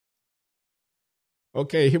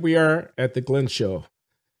Okay, here we are at the Glenn Show.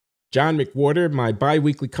 John McWhorter, my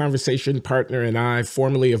bi-weekly conversation partner, and I,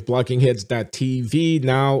 formerly of bloggingheads.tv,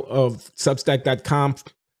 now of substack.com,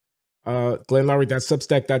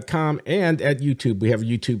 glennlowry.substack.com, and at YouTube. We have a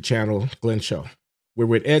YouTube channel, Glenn Show. We're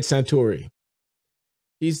with Ed Santori.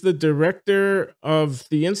 He's the director of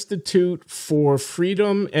the Institute for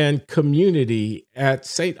Freedom and Community at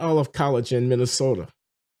St. Olaf College in Minnesota.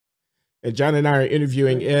 And John and I are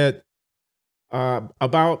interviewing Ed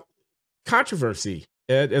about controversy,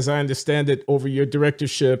 Ed, as I understand it, over your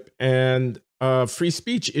directorship and free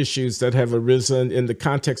speech issues that have arisen in the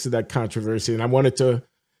context of that controversy. And I wanted to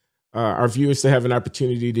our viewers to have an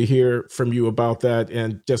opportunity to hear from you about that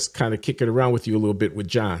and just kind of kick it around with you a little bit with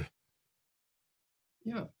John.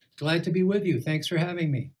 Yeah, glad to be with you. Thanks for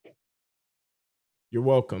having me. You're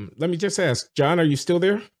welcome. Let me just ask, John, are you still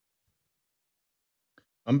there?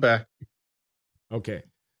 I'm back. Okay.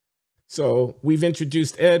 So we've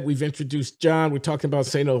introduced Ed, we've introduced John. We're talking about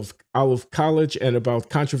St. Olaf College and about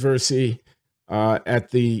controversy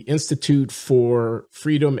at the Institute for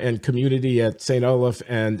Freedom and Community at St. Olaf.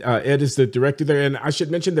 And Ed is the director there. And I should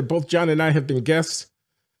mention that both John and I have been guests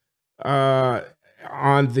on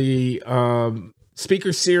the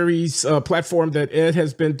speaker series platform that Ed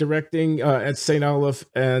has been directing at St. Olaf,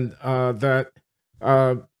 and that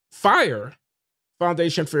FIRE,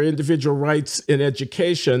 Foundation for Individual Rights in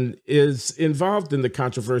Education, is involved in the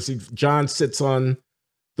controversy. John sits on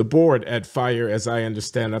the board at FIRE, as I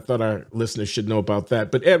understand. I thought our listeners should know about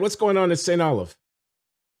that. But Ed, what's going on at St. Olaf?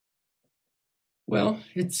 Well,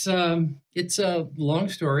 it's a long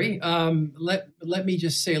story. Let me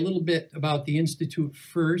just say a little bit about the Institute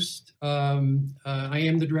first. I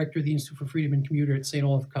am the director of the Institute for Freedom and Community at St.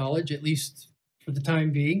 Olaf College, at least for the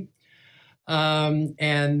time being.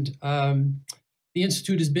 The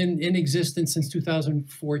Institute has been in existence since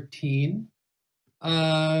 2014.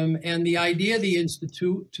 And the idea of the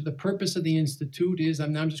Institute, the purpose of the Institute is,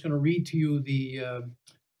 I'm just going to read to you the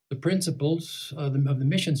principles of the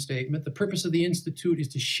mission statement. The purpose of the Institute is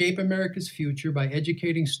to shape America's future by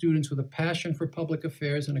educating students with a passion for public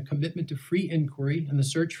affairs and a commitment to free inquiry and the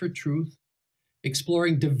search for truth.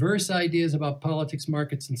 Exploring diverse ideas about politics,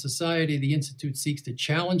 markets, and society, the Institute seeks to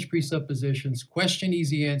challenge presuppositions, question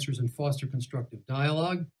easy answers, and foster constructive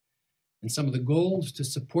dialogue. And some of the goals: to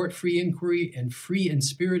support free inquiry and free and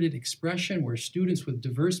spirited expression, where students with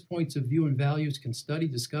diverse points of view and values can study,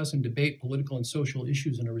 discuss, and debate political and social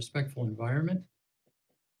issues in a respectful environment.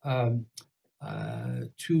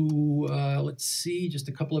 Let's see, just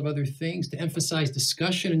a couple of other things: to emphasize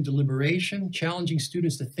discussion and deliberation, challenging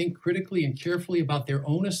students to think critically and carefully about their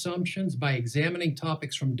own assumptions by examining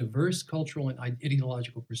topics from diverse cultural and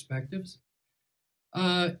ideological perspectives.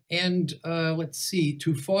 Let's see,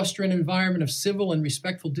 to foster an environment of civil and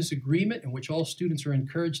respectful disagreement in which all students are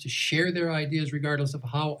encouraged to share their ideas regardless of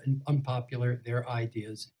how unpopular their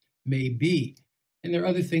ideas may be. And there are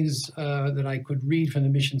other things that I could read from the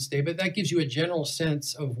mission statement. That gives you a general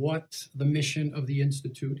sense of what the mission of the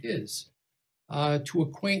Institute is. To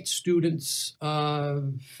acquaint students,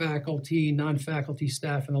 faculty, non-faculty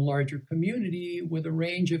staff, and the larger community with a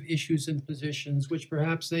range of issues and positions which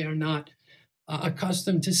perhaps they are not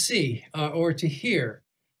accustomed to see or to hear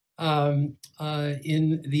in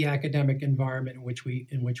the academic environment in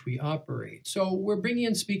which we operate. So we're bringing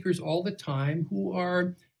in speakers all the time who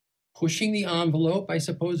are pushing the envelope, I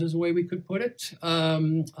suppose is the way we could put it,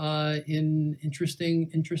 in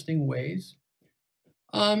interesting ways.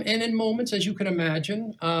 And in moments, as you can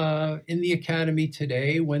imagine, in the academy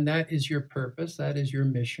today, when that is your purpose, that is your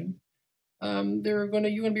mission, you're going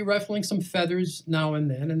to be ruffling some feathers now and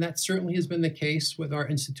then, and that certainly has been the case with our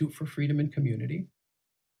Institute for Freedom and Community.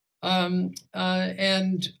 To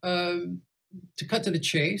cut to the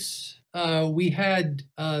chase, we had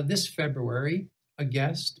this February a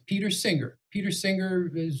guest, Peter Singer. Peter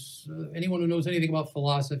Singer is, anyone who knows anything about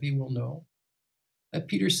philosophy will know that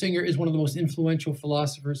Peter Singer is one of the most influential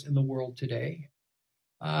philosophers in the world today.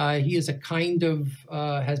 He is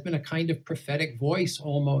has been a kind of prophetic voice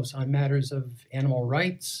almost on matters of animal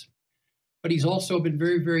rights, but he's also been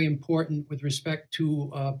very, very important with respect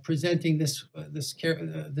to presenting this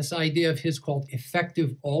idea of his called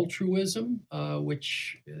effective altruism,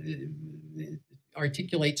 which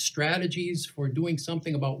articulates strategies for doing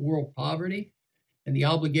something about world poverty and the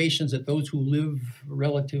obligations that those who live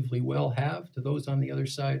relatively well have to those on the other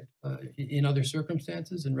side in other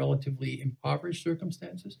circumstances, in relatively impoverished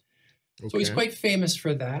circumstances. Okay. So he's quite famous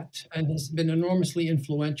for that and has been enormously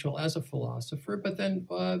influential as a philosopher. But then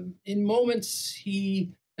in moments,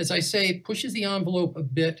 he, as I say, pushes the envelope a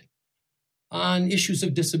bit on issues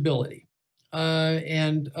of disability.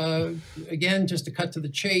 Again, just to cut to the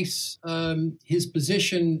chase, his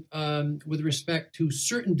position with respect to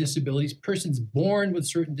certain disabilities, persons born with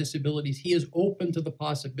certain disabilities, he is open to the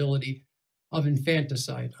possibility of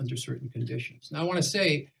infanticide under certain conditions. Now, I want to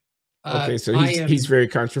say, okay, so he's very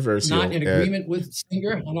controversial. Not in agreement with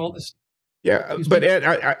Singer on all this. Yeah, but Ed,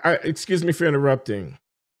 I excuse me for interrupting,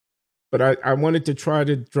 but I wanted to try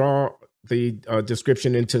to draw the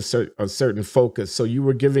description into a certain focus. So you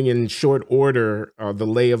were giving in short order the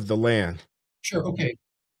lay of the land. Sure. Okay.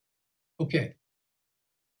 Okay.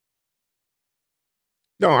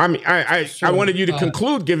 No, I mean, I wanted you to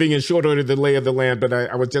conclude giving in short order the lay of the land, but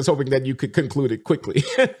I was just hoping that you could conclude it quickly.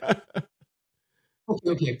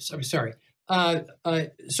 Okay. Sorry.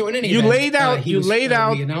 So in any you event, laid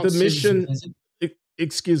out the mission.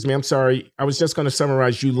 Excuse me, I'm sorry. I was just going to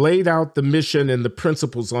summarize. You laid out the mission and the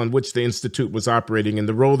principles on which the Institute was operating and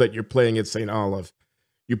the role that you're playing at St. Olaf.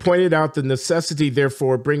 You pointed out the necessity,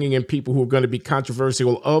 therefore, of bringing in people who are going to be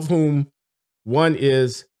controversial, of whom one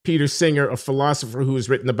is Peter Singer, a philosopher who has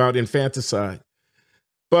written about infanticide.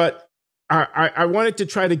 But I wanted to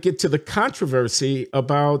try to get to the controversy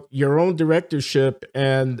about your own directorship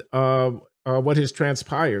and what has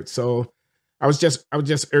transpired. So I was just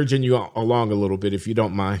urging you along a little bit, if you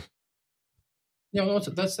don't mind. No,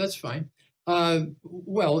 that's fine.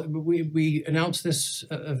 Well, we announced this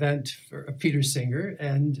event for Peter Singer,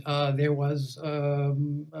 and there was a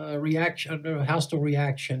reaction, a hostile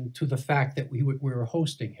reaction to the fact that we were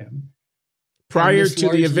hosting him prior to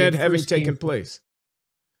the event having taken place.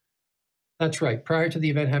 That's right. Prior to the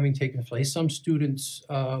event having taken place, some students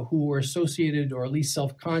who were associated or at least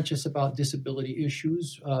self-conscious about disability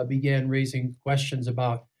issues began raising questions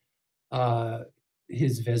about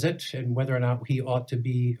his visit and whether or not he ought to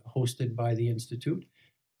be hosted by the Institute.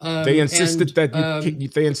 They insisted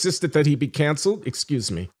that he be canceled. Excuse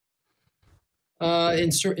me.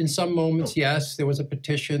 In some moments, yes, there was a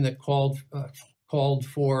petition that called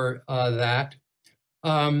for that.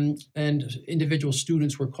 And individual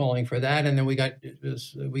students were calling for that, and then we got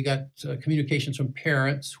communications from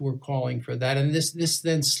parents who were calling for that, and this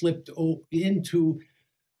then slipped into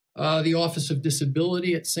the Office of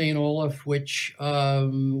Disability at St. Olaf, which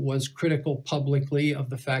was critical publicly of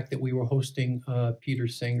the fact that we were hosting Peter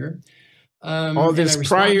Singer. All this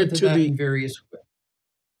prior to the various.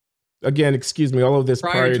 Again, excuse me. All of this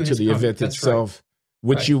prior to the event itself,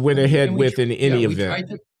 which you went ahead with in any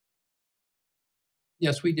event.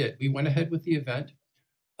 Yes, we did. We went ahead with the event.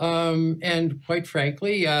 And quite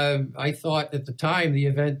frankly, I thought at the time the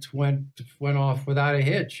event went off without a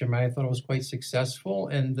hitch. I mean, I thought it was quite successful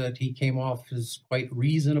and that he came off as quite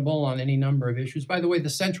reasonable on any number of issues. By the way, the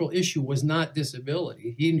central issue was not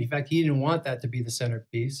disability. In fact, he didn't want that to be the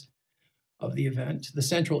centerpiece of the event. The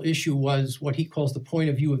central issue was what he calls the point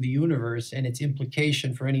of view of the universe and its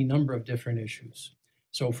implication for any number of different issues.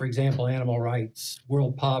 So, for example, animal rights,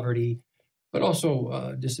 world poverty, but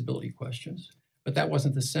also disability questions. But that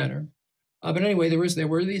wasn't the center. But anyway, there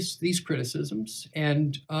were these criticisms,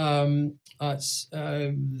 and the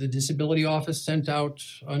Disability Office sent out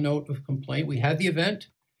a note of complaint. We had the event.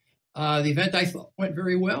 The event, I thought, went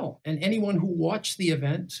very well. And anyone who watched the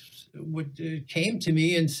event came to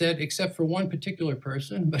me and said, except for one particular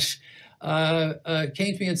person, but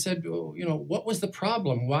came to me and said, oh, what was the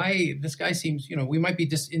problem? Why this guy seems, we might be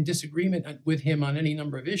in disagreement with him on any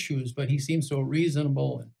number of issues, but he seems so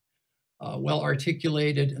reasonable and well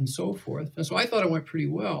articulated and so forth. And so I thought it went pretty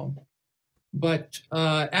well. But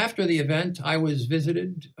after the event, I was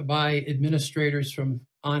visited by administrators from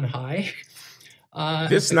on high.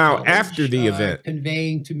 This now college, after the event.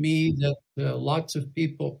 Conveying to me that lots of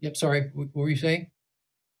people, yep, sorry, what were you saying?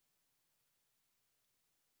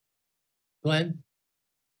 Glenn?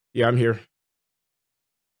 Yeah, I'm here.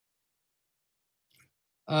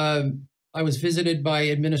 I was visited by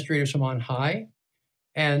administrators from on high.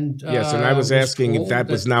 And yes, and I was asking if that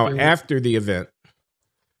was now after the event.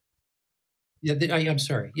 Yeah, I'm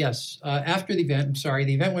sorry. Yes, after the event. I'm sorry.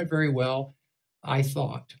 The event went very well, I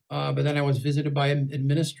thought. But then I was visited by an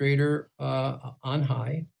administrator on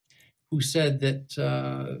high who said that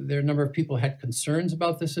there are a number of people had concerns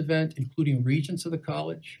about this event, including regents of the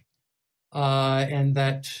college, and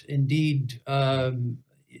that indeed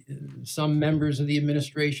some members of the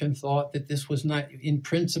administration thought that this was not, in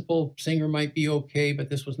principle, Singer might be okay, but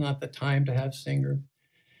this was not the time to have Singer.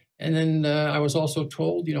 And then I was also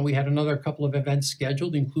told, we had another couple of events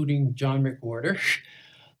scheduled, including John McWhorter.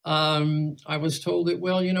 I was told that,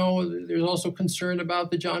 well, there's also concern about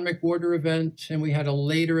the John McWhorter event, and we had a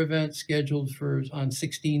later event scheduled on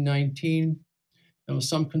 16/19. There was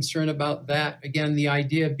some concern about that. Again, the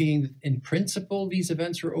idea being that in principle, these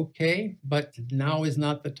events are okay, but now is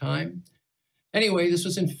not the time. Anyway, this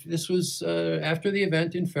was after the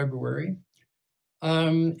event in February,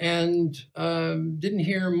 and didn't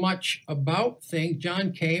hear much about things.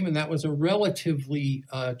 John came, and that was a relatively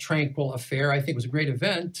tranquil affair. I think it was a great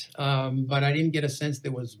event, but I didn't get a sense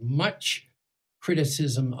there was much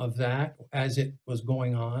criticism of that as it was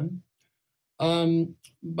going on.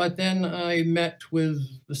 But then I met with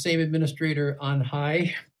the same administrator on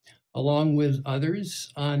high, along with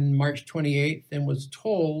others, on March 28th, and was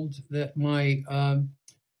told that my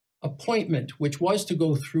appointment, which was to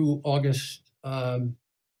go through August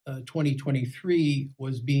 2023,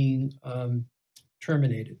 was being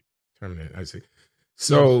terminated. Terminated, I see.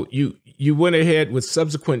 So Yes. you went ahead with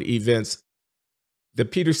subsequent events. The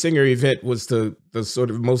Peter Singer event was the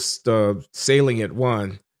sort of most salient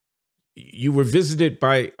one. You were visited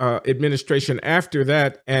by administration after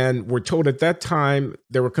that, and were told at that time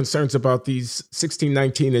there were concerns about these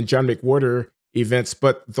 1619 and John McWhorter events,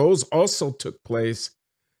 but those also took place.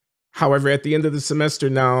 However, at the end of the semester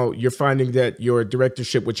now, you're finding that your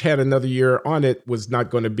directorship, which had another year on it, was not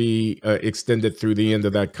going to be extended through the end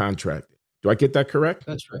of that contract. Do I get that correct?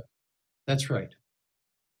 That's right. That's right.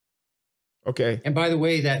 Okay. And by the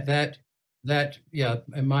way,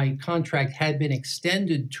 and my contract had been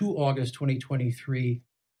extended to August 2023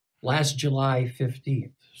 last July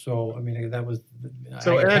 15th. So, I mean, that was,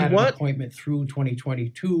 So, I Ed, had an what appointment through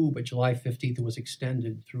 2022, but July 15th it was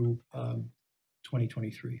extended through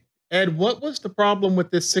 2023. Ed, what was the problem with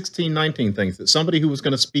this 1619 thing? Is it somebody who was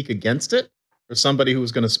going to speak against it, or somebody who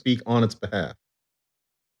was going to speak on its behalf?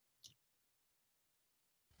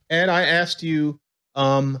 Ed, I asked you,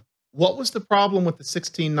 what was the problem with the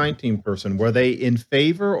 1619 person? Were they in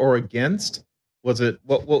favor or against? Was it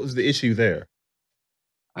what was the issue there?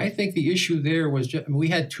 I think the issue there was we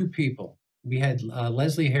had two people. We had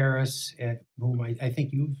Leslie Harris, whom I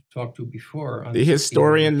think you've talked to before. The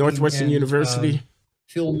historian, 1619, Northwestern and University.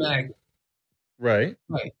 Phil Mag. Right.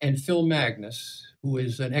 Right. And Phil Magnus, who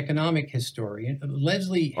is an economic historian.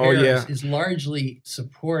 Leslie Oh, Harris yeah. is largely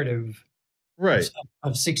supportive Right.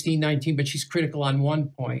 of 1619, but she's critical on one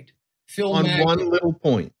point. Phil On Magnus, one little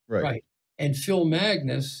point. Right. right. And Phil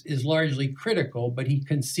Magnus is largely critical, but he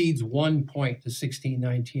concedes 1 point to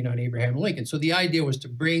 1619 on Abraham Lincoln. So the idea was to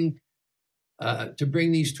bring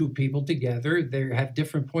these two people together. They have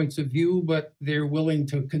different points of view, but they're willing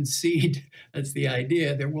to concede. That's the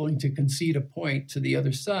idea. They're willing to concede a point to the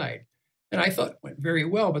other side. And I thought it went very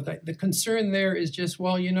well. But the concern there is just,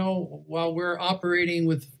 well, while we're operating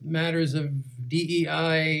with matters of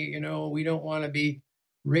DEI, we don't want to be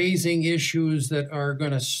raising issues that are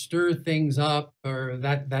going to stir things up or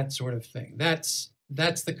that sort of thing. That's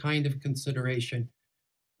the kind of consideration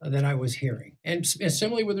that I was hearing, and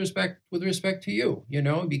similarly with respect to you,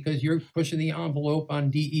 because you're pushing the envelope on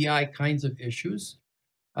DEI kinds of issues,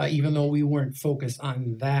 even though we weren't focused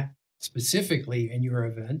on that specifically in your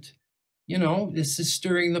event. This is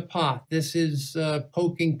stirring the pot. This is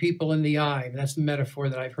poking people in the eye. That's the metaphor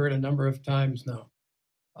that I've heard a number of times now.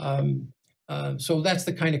 So that's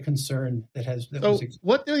the kind of concern So,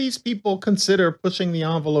 what do these people consider pushing the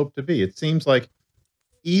envelope to be? It seems like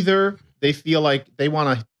either they feel like they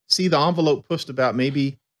want to see the envelope pushed about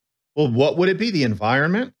maybe, well, what would it be? The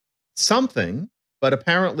environment? Something, but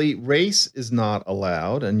apparently race is not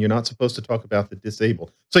allowed, and you're not supposed to talk about the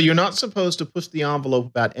disabled. So you're not supposed to push the envelope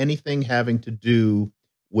about anything having to do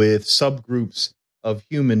with subgroups of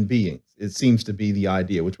human beings. It seems to be the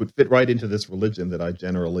idea, which would fit right into this religion that I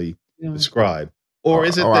generally describe. Or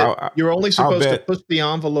is it that you're only supposed to push the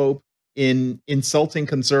envelope in insulting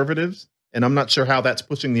conservatives? And I'm not sure how that's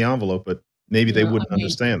pushing the envelope, but maybe they wouldn't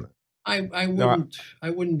understand that. I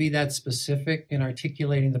wouldn't be that specific in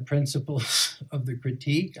articulating the principles of the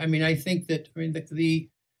critique. I think that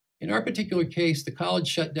in our particular case, the college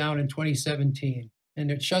shut down in 2017, and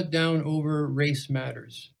it shut down over race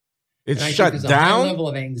matters. It's shut down. A high level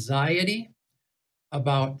of anxiety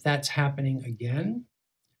about that's happening again.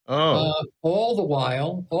 All the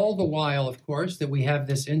while, of course, that we have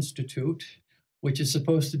this institute, which is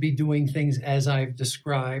supposed to be doing things as I've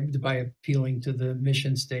described by appealing to the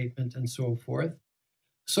mission statement and so forth.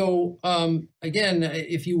 So again,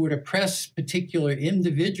 if you were to press particular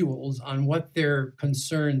individuals on what their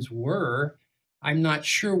concerns were, I'm not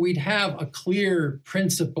sure we'd have a clear,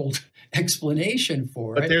 principled explanation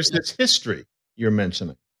for it. But there's this history you're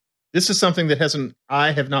mentioning. This is something that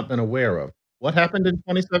I have not been aware of. What happened in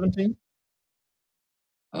 2017?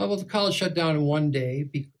 Well, the college shut down in one day,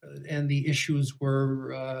 and the issues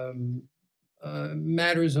were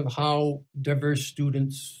matters of how diverse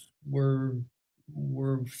students were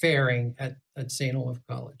were faring at St. Olaf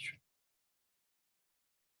College.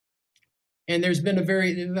 And there's been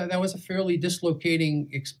that was a fairly dislocating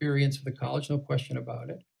experience for the college, no question about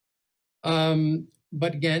it.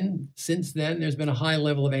 But again, since then, there's been a high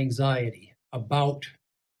level of anxiety about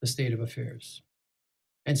the state of affairs.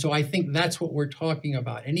 And so I think that's what we're talking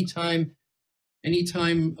about. Anytime,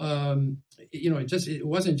 it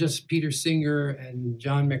wasn't just Peter Singer and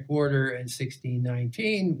John McWhorter in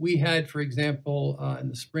 1619. We had, for example, in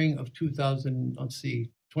the spring of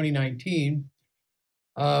 2019,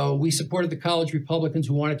 we supported the college Republicans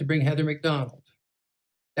who wanted to bring Heather Mac Donald.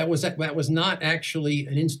 That was not actually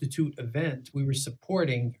an institute event. We were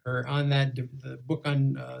supporting her on the book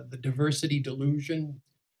on the diversity delusion.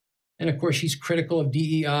 And of course, she's critical of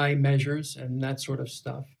DEI measures and that sort of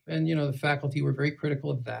stuff. And, the faculty were very critical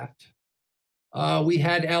of that. We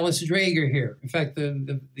had Alice Drager here. In fact,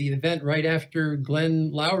 the event right after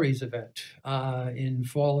Glenn Lowry's event in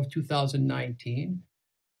fall of 2019.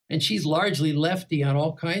 And she's largely lefty on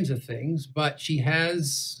all kinds of things, but she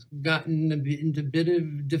has gotten into a bit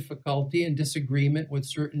of difficulty and disagreement with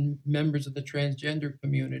certain members of the transgender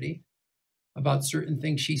community about certain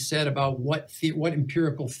things she said about what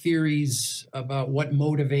empirical theories about what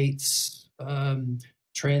motivates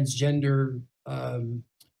transgender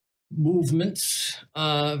movements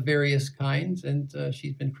of various kinds. And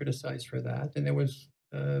she's been criticized for that. And there was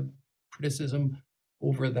criticism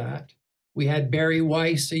over that. We had Barry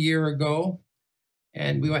Weiss a year ago,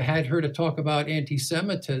 and we had her to talk about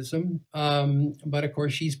anti-Semitism. But of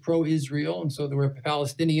course, she's pro-Israel, and so there were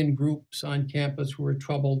Palestinian groups on campus who were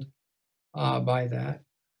troubled by that.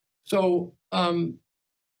 So, and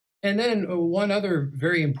then one other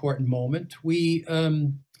very important moment, we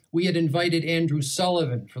had invited Andrew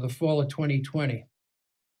Sullivan for the fall of 2020.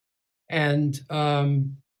 And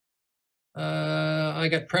I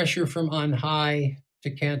got pressure from on high to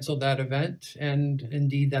cancel that event. And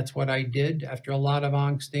indeed, that's what I did after a lot of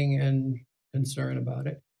angsting and concern about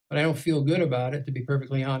it. But I don't feel good about it, to be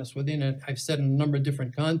perfectly honest with you. And I've said in a number of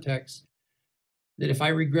different contexts that if I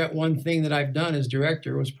regret one thing that I've done as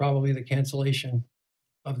director, was probably the cancellation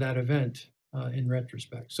of that event in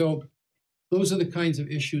retrospect. So those are the kinds of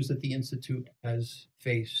issues that the Institute has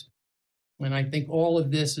faced. And I think all of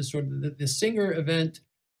this is sort of the Singer event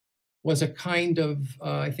was a kind of,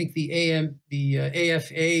 I think the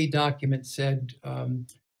AFA document said,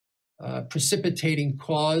 precipitating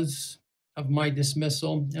cause of my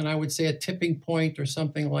dismissal. And I would say a tipping point or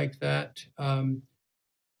something like that.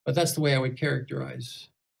 But that's the way I would characterize.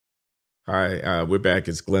 Hi, we're back.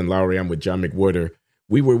 It's Glenn Lowry. I'm with John McWhorter.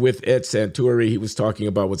 We were with Ed Santuri. He was talking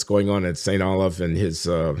about what's going on at St. Olaf and his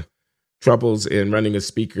troubles in running a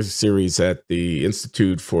speaker series at the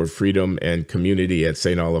Institute for Freedom and Community at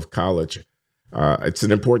St. Olaf College. It's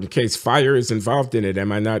an important case. Fire is involved in it.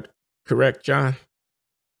 Am I not correct, John?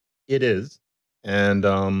 It is. And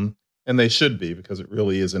they should be, because it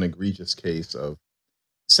really is an egregious case of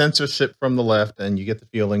censorship from the left. And you get the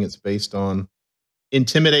feeling it's based on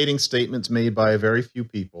intimidating statements made by a very few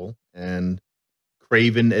people, and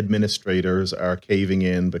craven administrators are caving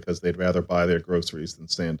in because they'd rather buy their groceries than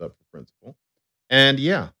stand up for principle. And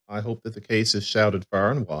yeah, I hope that the case is shouted far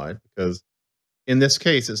and wide, because in this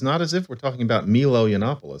case, it's not as if we're talking about Milo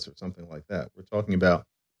Yiannopoulos or something like that. We're talking about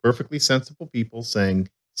perfectly sensible people saying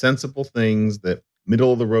sensible things that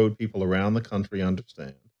middle of the road people around the country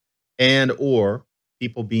understand, and or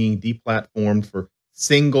people being deplatformed for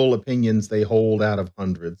single opinions they hold out of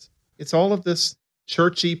hundreds. It's all of this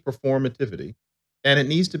churchy performativity. And it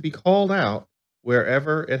needs to be called out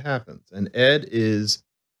wherever it happens. And Ed is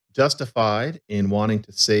justified in wanting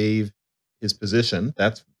to save his position.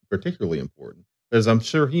 That's particularly important, because I'm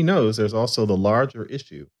sure he knows there's also the larger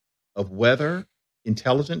issue of whether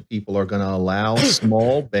intelligent people are going to allow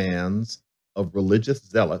small bands of religious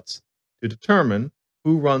zealots to determine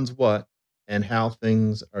who runs what and how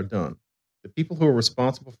things are done. The people who are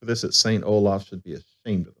responsible for this at St. Olaf should be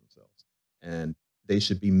ashamed of themselves, and they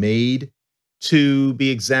should be made to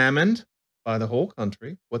be examined by the whole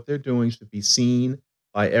country. What they're doing should be seen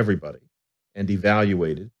by everybody and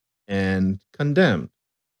evaluated and condemned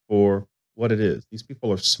for what it is. These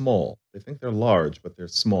people are small. They think they're large, but they're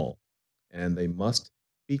small. And they must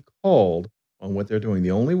be called on what they're doing.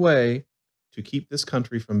 The only way to keep this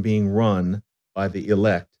country from being run by the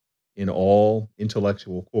elect in all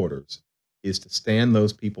intellectual quarters is to stand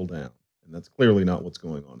those people down. And that's clearly not what's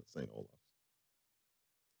going on at St. Olaf.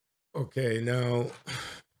 Okay, now,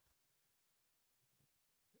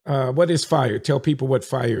 what is FIRE? Tell people what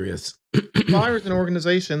FIRE is. FIRE is an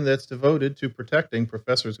organization that's devoted to protecting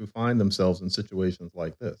professors who find themselves in situations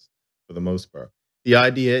like this, for the most part. The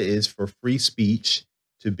idea is for free speech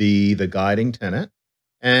to be the guiding tenet.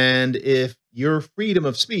 And if your freedom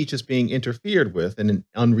of speech is being interfered with in an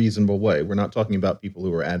unreasonable way, we're not talking about people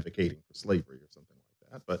who are advocating for slavery or something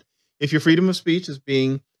like that, but if your freedom of speech is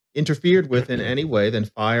being interfered with in any way, then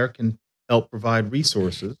FIRE can help provide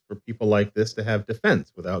resources for people like this to have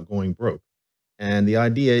defense without going broke. And the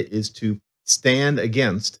idea is to stand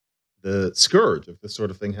against the scourge of this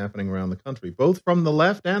sort of thing happening around the country, both from the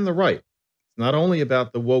left and the right. It's not only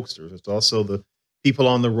about the wokesters, it's also the people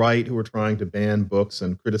on the right who are trying to ban books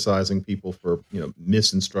and criticizing people for,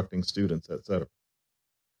 misinstructing students, et cetera.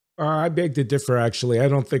 I beg to differ, actually. I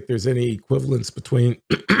don't think there's any equivalence between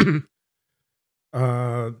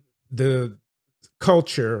the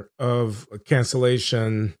culture of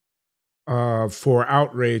cancellation for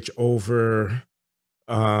outrage over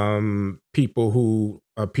people who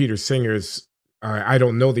Peter Singer's. I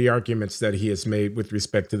don't know the arguments that he has made with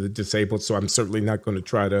respect to the disabled, so I'm certainly not going to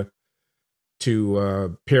try to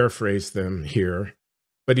paraphrase them here.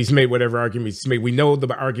 But he's made whatever arguments he's made. We know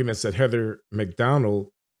the arguments that Heather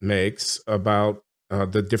McDonald makes about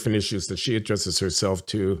the different issues that she addresses herself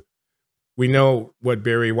to. We know what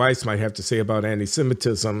Barry Weiss might have to say about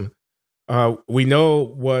anti-Semitism. We know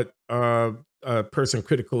what a person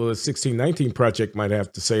critical of the 1619 Project might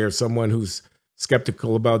have to say, or someone who's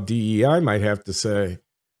skeptical about DEI might have to say.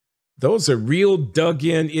 Those are real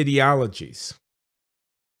dug-in ideologies.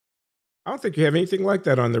 I don't think you have anything like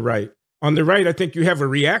that on the right. On the right, I think you have a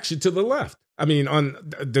reaction to the left. I mean, on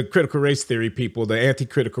the critical race theory people, the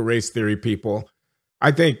anti-critical race theory people,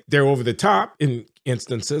 I think they're over the top in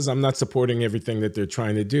instances. I'm not supporting everything that they're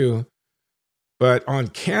trying to do. But on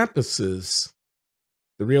campuses,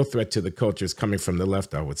 the real threat to the culture is coming from the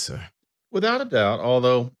left, I would say. Without a doubt,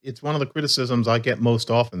 although it's one of the criticisms I get most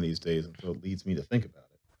often these days, and so it leads me to think about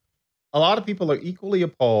it. A lot of people are equally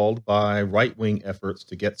appalled by right-wing efforts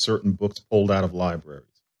to get certain books pulled out of libraries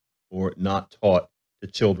or not taught to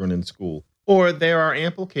children in school. Or there are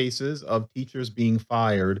ample cases of teachers being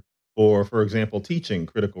fired for example, teaching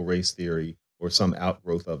critical race theory or some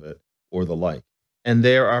outgrowth of it or the like. And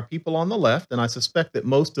there are people on the left, and I suspect that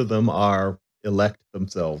most of them are elect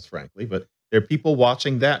themselves, frankly, but there are people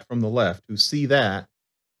watching that from the left who see that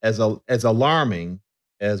as alarming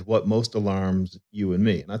as what most alarms you and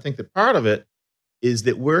me. And I think that part of it is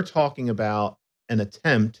that we're talking about an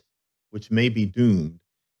attempt, which may be doomed,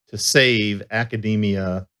 to save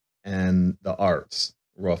academia and the arts,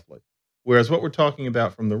 roughly. Whereas what we're talking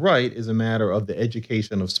about from the right is a matter of the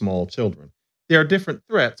education of small children. There are different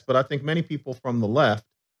threats, but I think many people from the left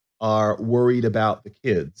are worried about the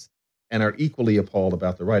kids and are equally appalled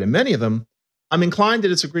about the right. And many of them, I'm inclined to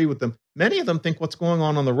disagree with them. Many of them think what's going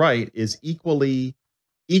on the right is equally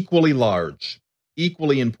large,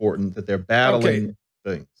 equally important, that they're battling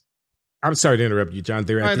things. I'm sorry to interrupt you, John.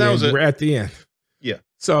 We're at the end. Yeah.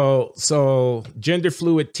 So gender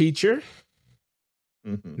fluid teacher,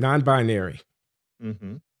 non-binary,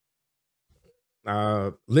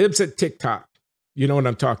 libs at TikTok. You know what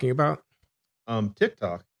I'm talking about?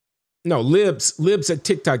 TikTok. No, libs at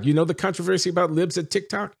TikTok. You know the controversy about libs at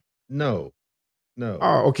TikTok? No.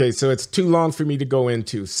 Oh, okay. So it's too long for me to go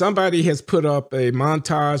into. Somebody has put up a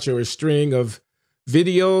montage or a string of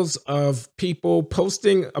videos of people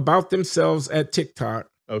posting about themselves at TikTok.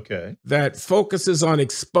 Okay. That focuses on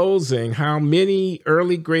exposing how many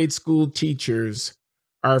early grade school teachers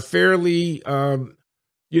are fairly,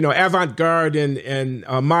 avant-garde and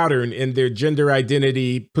modern in their gender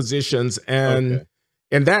identity positions, and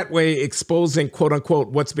in that way exposing, quote unquote,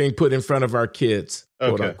 what's being put in front of our kids,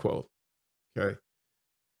 quote unquote. Okay.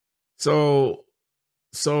 So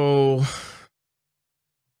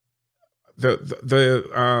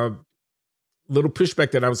the little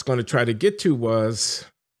pushback that I was going to try to get to was,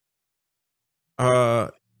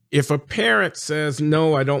 if a parent says,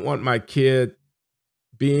 no, I don't want my kid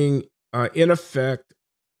being, in effect,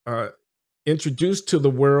 introduced to the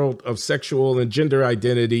world of sexual and gender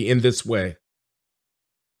identity in this way,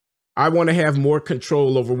 I want to have more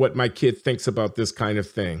control over what my kid thinks about this kind of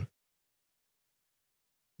thing.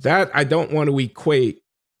 That I don't want to equate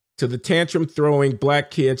to the tantrum throwing Black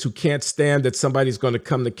kids who can't stand that somebody's going to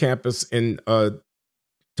come to campus and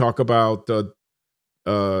talk about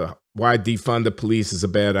why defund the police is a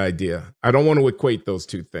bad idea. I don't want to equate those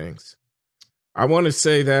two things. I want to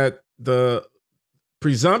say that the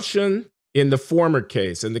presumption in the former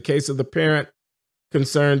case, in the case of the parent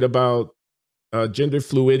concerned about gender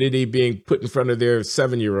fluidity being put in front of their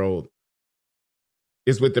 7-year-old,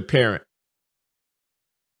 is with the parent.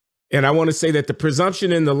 And I want to say that the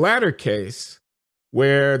presumption in the latter case,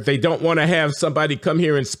 where they don't want to have somebody come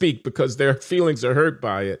here and speak because their feelings are hurt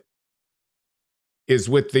by it, is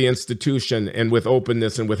with the institution and with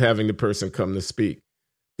openness and with having the person come to speak.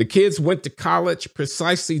 The kids went to college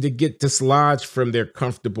precisely to get dislodged from their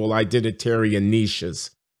comfortable identitarian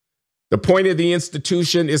niches. The point of the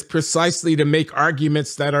institution is precisely to make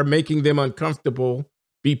arguments that are making them uncomfortable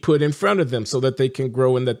be put in front of them so that they can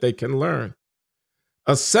grow and that they can learn.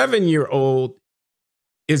 A 7-year-old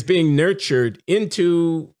is being nurtured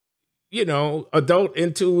into, adult,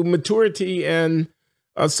 into maturity and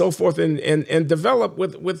so forth, and develop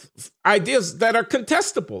with ideas that are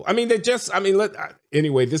contestable. I mean,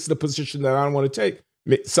 anyway, this is the position that I don't want to take.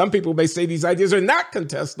 Some people may say these ideas are not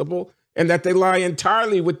contestable and that they lie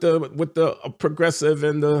entirely with the progressive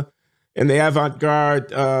and the avant-garde,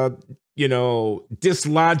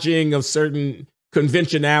 dislodging of certain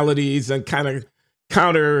conventionalities and kind of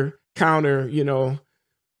counter,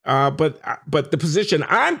 but the position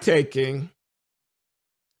I'm taking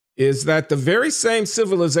is that the very same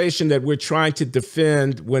civilization that we're trying to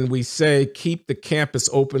defend when we say keep the campus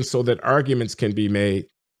open so that arguments can be made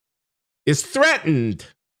is threatened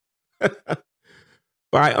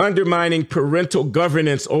by undermining parental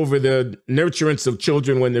governance over the nurturance of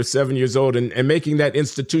children when they're 7 years old and making that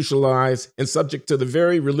institutionalized and subject to the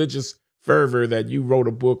very religious fervor that you wrote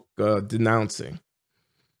a book denouncing.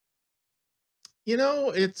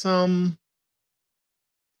 It's I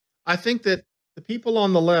think that the people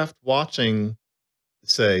on the left watching,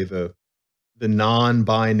 say, the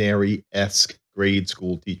non-binary-esque grade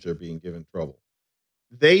school teacher being given trouble,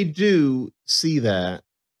 they do see that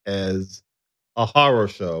as a horror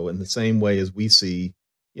show in the same way as we see,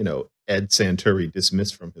 Ed Santuri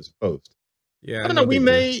dismissed from his post. Yeah, I don't know. We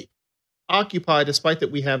may occupy, despite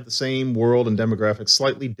that we have the same world and demographics,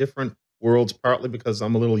 slightly different worlds, partly because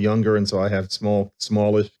I'm a little younger and so I have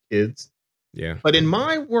smallish kids. Yeah. But in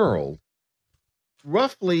my world,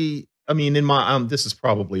 roughly, in my this is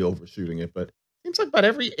probably overshooting it, but it seems like about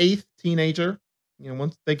every 8th teenager,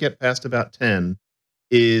 once they get past about 10,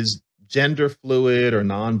 is gender fluid or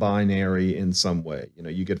non-binary in some way.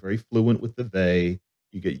 You get very fluent with the they.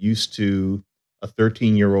 You get used to a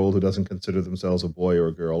 13-year-old who doesn't consider themselves a boy or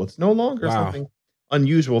a girl. It's no longer something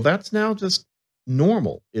unusual. That's now just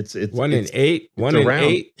normal. It's 1 in 8. 1 in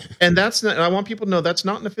 8. And that's not. I want people to know that's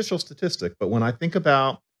not an official statistic. But when I think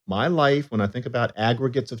about my life, when I think about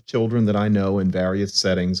aggregates of children that I know in various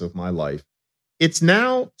settings of my life, it's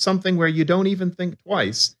now something where you don't even think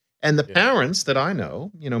twice. And the parents that I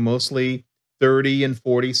know, mostly 30 and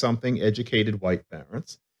 40 something educated white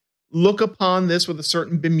parents, look upon this with a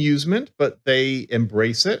certain bemusement, but they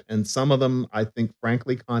embrace it. And some of them, I think,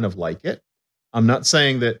 frankly, kind of like it. I'm not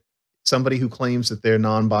saying that somebody who claims that they're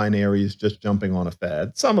non-binary is just jumping on a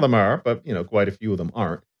fad. Some of them are, but quite a few of them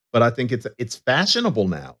aren't. But I think it's fashionable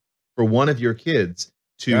now for one of your kids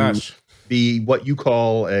to be what you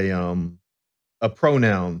call a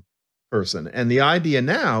pronoun person. And the idea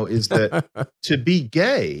now is that to be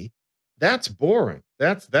gay, that's boring.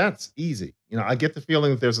 That's easy. I get the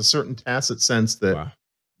feeling that there's a certain tacit sense that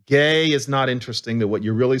gay is not interesting, that what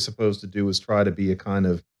you're really supposed to do is try to be a kind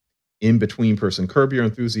of in-between person. Curb Your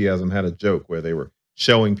Enthusiasm had a joke where they were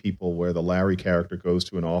showing people where the Larry character goes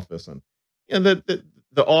to an office, and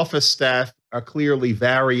the office staff are clearly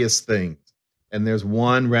various things. And there's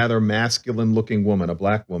one rather masculine looking woman, a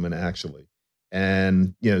black woman actually.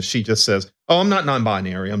 And, she just says, "Oh, I'm not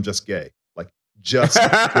non-binary. I'm just gay." Like, just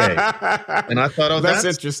gay. And I thought, that's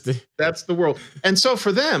interesting. That's the world. And so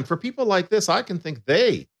for them, for people like this, I can think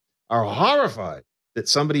they are horrified that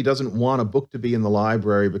somebody doesn't want a book to be in the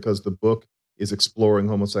library because the book is exploring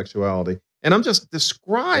homosexuality. And I'm just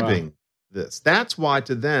describing this. That's why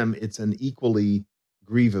to them, it's an equally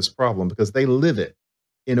grievous problem because they live it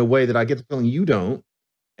in a way that I get the feeling you don't.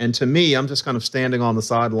 And to me, I'm just kind of standing on the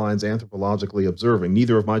sidelines anthropologically observing.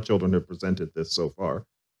 Neither of my children have presented this so far,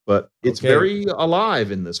 but it's very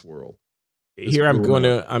alive in this world. Here I'm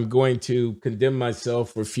going to condemn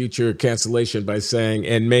myself for future cancellation by saying,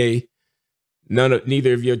 and may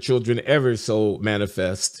neither of your children ever so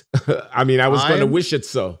manifest. I mean, I was going to wish it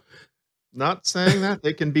so. Not saying that.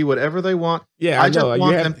 They can be whatever they want. Yeah, I know. I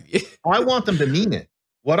want them to mean it.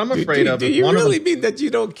 What I'm afraid of. Do you really mean that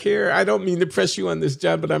you don't care? I don't mean to press you on this,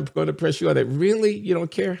 John, but I'm going to press you on it. Really? You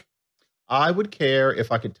don't care? I would care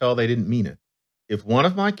if I could tell they didn't mean it. If one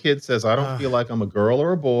of my kids says, "I don't feel like I'm a girl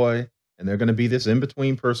or a boy," and they're going to be this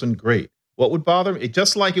in-between person, great. What would bother me?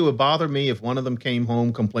 Just like it would bother me if one of them came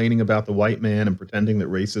home complaining about the white man and pretending that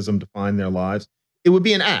racism defined their lives. It would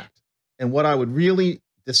be an act. And what I would really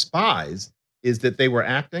despise is that they were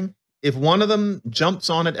acting. If one of them jumps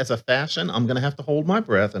on it as a fashion, I'm going to have to hold my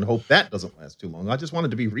breath and hope that doesn't last too long. I just want it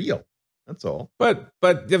to be real. That's all. But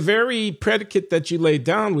the very predicate that you laid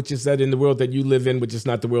down, which is that in the world that you live in, which is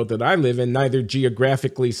not the world that I live in, neither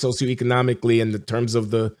geographically, socioeconomically, in the terms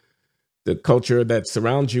of the culture that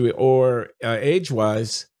surrounds you, or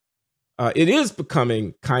age-wise, it is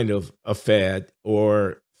becoming kind of a fad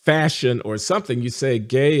or fashion or something. You say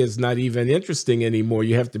gay is not even interesting anymore.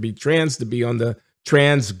 You have to be trans to be on the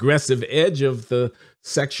transgressive edge of the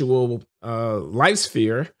sexual life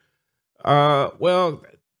sphere. Well,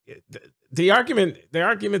 the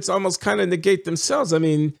arguments almost kind of negate themselves. I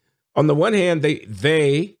mean, on the one hand,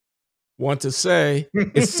 they want to say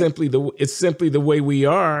it's simply the way we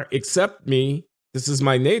are. Accept me. This is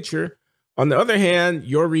my nature. On the other hand,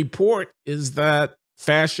 your report is that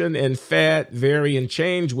fashion and fad vary and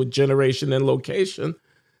change with generation and location.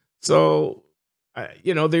 So,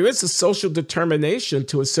 there is a social determination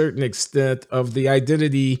to a certain extent of the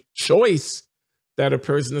identity choice that a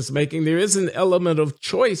person is making. There is an element of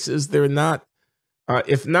choice, is there not?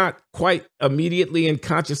 If not quite immediately and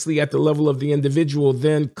consciously at the level of the individual,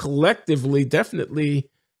 then collectively, definitely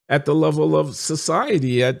at the level of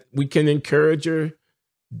society. We can encourage or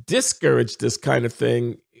discourage this kind of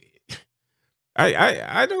thing.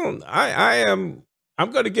 I'm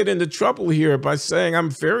going to get into trouble here by saying I'm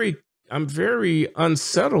very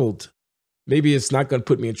unsettled. Maybe it's not going to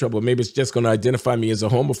put me in trouble. Maybe it's just going to identify me as a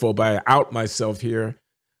homophobe. I out myself here.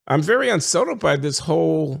 I'm very unsettled by this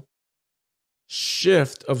whole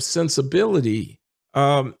shift of sensibility.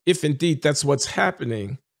 If indeed that's what's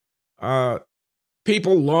happening,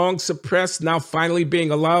 people long suppressed now finally being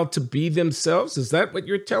allowed to be themselves. Is that what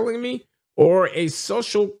you're telling me? Or a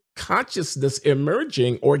social consciousness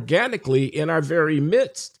emerging organically in our very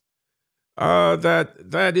midst?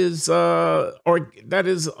 That is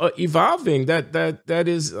evolving. That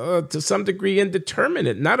is to some degree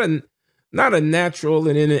indeterminate. Not a natural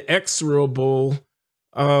and inexorable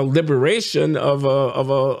liberation of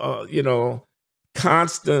a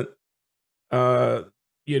constant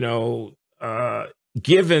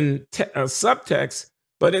given subtext,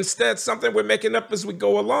 but instead something we're making up as we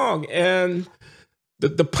go along, and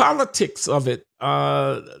the politics of it.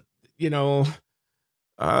 I'm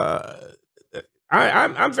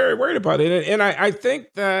very worried about it, and I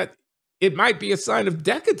think that it might be a sign of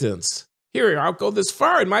decadence. Here, I'll go this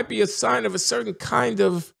far. It might be a sign of a certain kind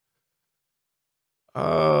of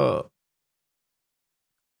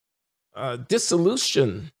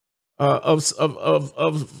dissolution of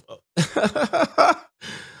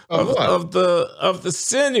of the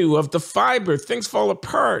sinew, of the fiber. Things fall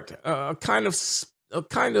apart. A kind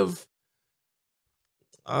of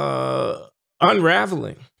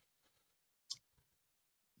unraveling.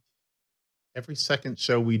 Every second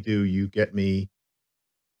show we do, you get me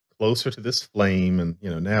closer to this flame, and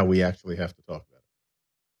now we actually have to talk about it.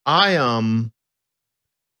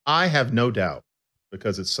 I have no doubt,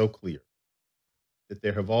 because it's so clear, that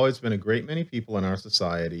there have always been a great many people in our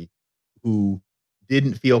society who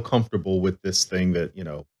didn't feel comfortable with this thing that,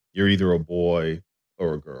 you're either a boy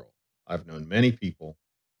or a girl. I've known many people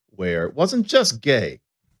where it wasn't just gay.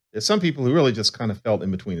 There's some people who really just kind of felt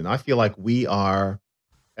in between. And I feel like we are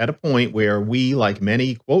at a point where we, like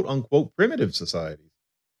many quote unquote primitive societies,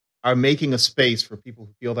 are making a space for people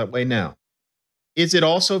who feel that way now. Is it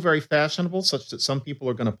also very fashionable, such that some people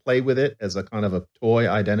are going to play with it as a kind of a toy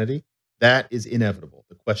identity? That is inevitable.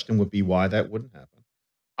 The question would be why that wouldn't happen.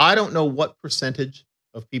 I don't know what percentage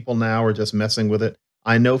of people now are just messing with it.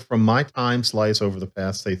 I know from my time slice over the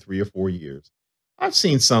past, say, 3 or 4 years, I've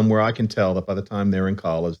seen some where I can tell that by the time they're in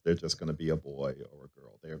college, they're just going to be a boy or a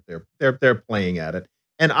girl. They're playing at it,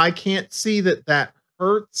 and I can't see that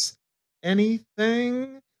hurts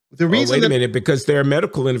anything. The reason wait a minute, because there are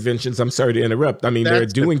medical interventions. I'm sorry to interrupt. I mean, they're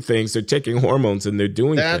doing things. They're taking hormones and they're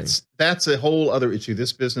doing things. That's a whole other issue.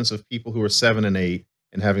 This business of people who are 7 and 8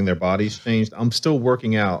 and having their bodies changed. I'm still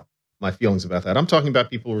working out my feelings about that. I'm talking about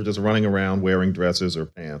people who are just running around wearing dresses or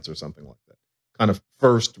pants or something like that. Kind of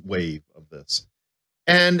first wave of this.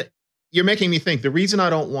 And you're making me think, the reason I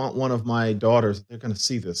don't want one of my daughters, they're going to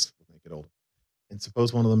see this when they get older, and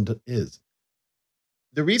suppose one of them is.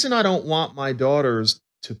 The reason I don't want my daughters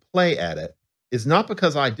to play at it is not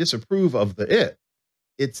because I disapprove of it.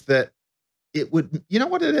 It's that it would, you know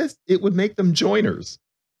what it is? It would make them joiners.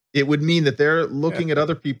 It would mean that they're looking at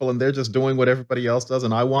other people and they're just doing what everybody else does.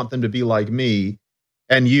 And I want them to be like me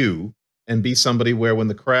and you, and be somebody where when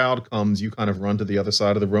the crowd comes, you kind of run to the other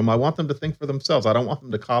side of the room. I want them to think for themselves. I don't want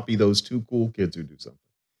them to copy those 2 cool kids who do something.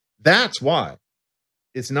 That's why.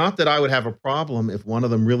 It's not that I would have a problem if one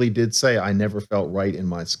of them really did say, I never felt right in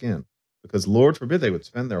my skin, because Lord forbid they would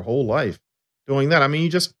spend their whole life doing that. I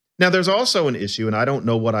mean, now there's also an issue, and I don't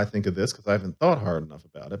know what I think of this because I haven't thought hard enough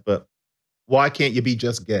about it, but why can't you be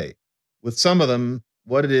just gay? With some of them,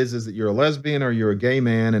 what it is that you're a lesbian or you're a gay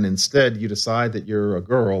man, and instead you decide that you're a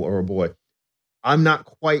girl or a boy. I'm not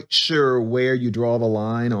quite sure where you draw the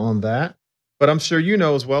line on that, but I'm sure you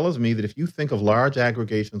know as well as me that if you think of large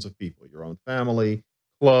aggregations of people, your own family,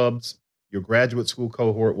 clubs, your graduate school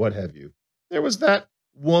cohort, what have you, there was that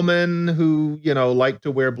woman who, liked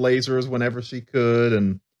to wear blazers whenever she could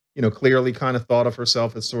and, clearly kind of thought of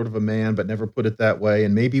herself as sort of a man, but never put it that way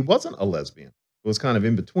and maybe wasn't a lesbian. It was kind of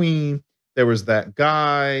in between. There was that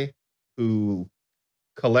guy who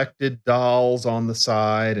collected dolls on the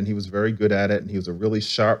side and he was very good at it and he was a really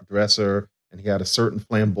sharp dresser and he had a certain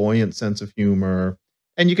flamboyant sense of humor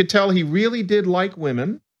and you could tell he really did like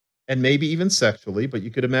women and maybe even sexually, but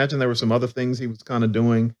you could imagine there were some other things he was kind of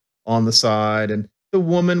doing on the side, and the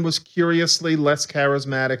woman was curiously less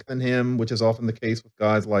charismatic than him, which is often the case with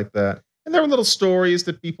guys like that. And there were little stories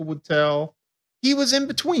that people would tell. He was in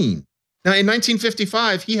between. Now in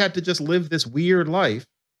 1955 he had to just live this weird life.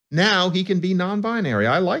 Now he can be non-binary.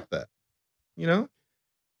 I like that.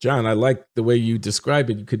 John, I like the way you describe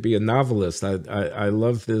it. You could be a novelist. I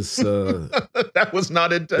love this. That was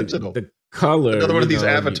not intentional. The color. Another one of these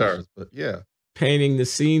avatars, but yeah. Painting the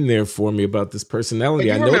scene there for me about this personality.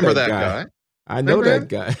 Hey, I know remember that guy. I know that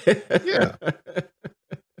guy. Yeah.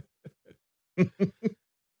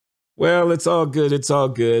 Well, it's all good. It's all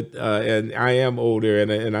good. And I am older,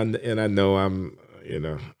 and I know I'm.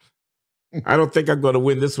 I don't think I'm going to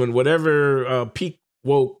win this one. Whatever peak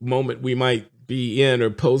woke moment we might be in, or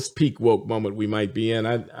post peak woke moment we might be in,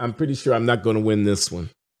 I'm pretty sure I'm not going to win this one.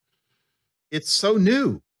 It's so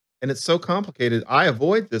new and it's so complicated. I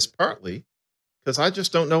avoid this partly because I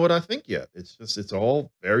just don't know what I think yet. It's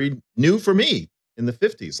all very new for me in the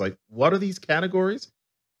 50s. Like, what are these categories?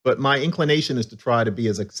 But my inclination is to try to be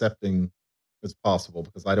as accepting as possible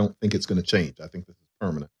because I don't think it's going to change. I think this is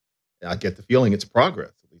permanent. I get the feeling it's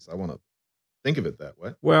progress. At least I want to think of it that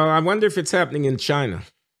way. Well, I wonder if it's happening in China.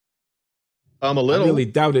 A little. I really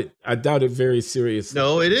doubt it. I doubt it very seriously.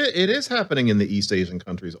 No, it is happening in the East Asian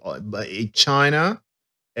countries. China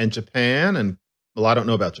and Japan, and well, I don't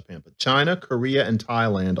know about Japan, but China, Korea, and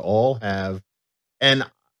Thailand all have. And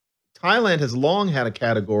Thailand has long had a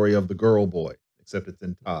category of the girl boy, except it's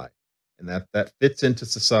in Thai. And that fits into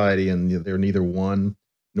society, and they're neither one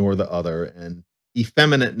nor the other. And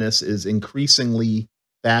effeminateness is increasingly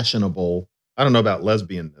fashionable. I don't know about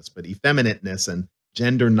lesbianness, but effeminateness and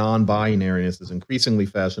gender non-binariness is increasingly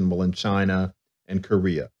fashionable in China and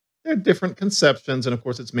Korea. There are different conceptions, and of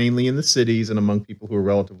course it's mainly in the cities and among people who are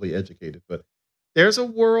relatively educated. But there's a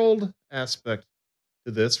world aspect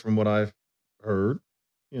to this from what I've heard.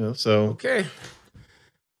 So okay.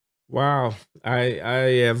 Wow.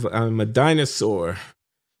 I'm a dinosaur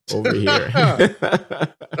over here.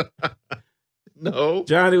 No.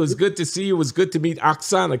 John, it was good to see you. It was good to meet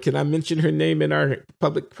Oksana. Can I mention her name in our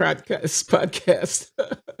public podcast?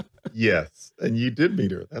 Yes, and you did meet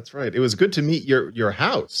her. That's right. It was good to meet your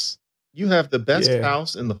house. You have the best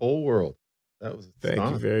house in the whole world. That was Thank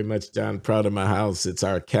you very much, John. Proud of my house. It's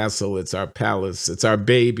our castle. It's our palace. It's our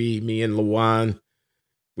baby, me and Lawan.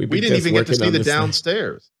 We didn't even get to see the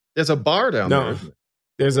downstairs. There's a bar down there, isn't it?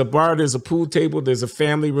 There's a bar, there's a pool table, there's a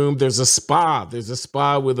family room, there's a spa. There's a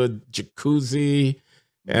spa with a jacuzzi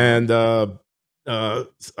and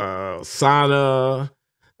sauna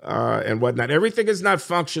and whatnot. Everything is not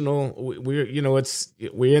functional. We're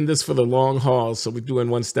in this for the long haul, so we're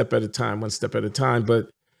doing one step at a time.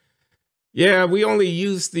 But yeah, we only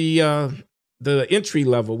used the entry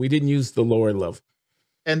level. We didn't use the lower level.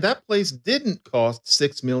 And that place didn't cost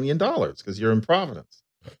 $6 million because you're in Providence.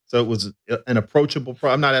 So it was an approachable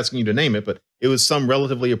price. I'm not asking you to name it, but it was some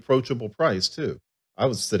relatively approachable price too. I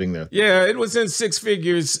was sitting there. Yeah, it was in six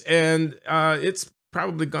figures, and it's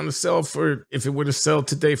probably going to sell for, if it were to sell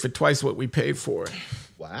today, for twice what we paid for it.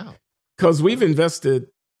 Wow. Because we've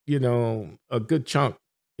invested, a good chunk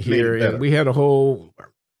here, and we had a whole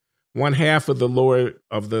one half of the lower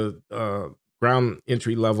of the ground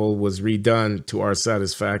entry level was redone to our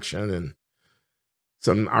satisfaction, and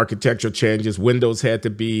some architectural changes. Windows had to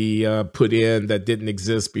be put in that didn't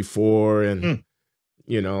exist before, and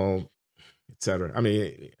et cetera. I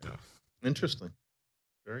mean, interesting.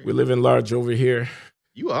 We live in large over here.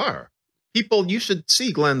 You are. People, you should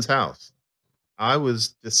see Glenn's house. I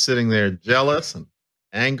was just sitting there jealous and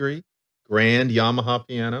angry. Grand Yamaha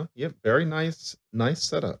piano. Yeah, very nice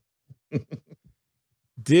setup.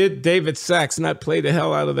 Did David Sachs not play the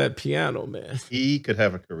hell out of that piano, man? He could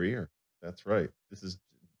have a career. That's right. This is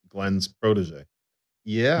Glenn's protege.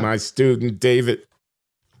 Yeah. My student, David,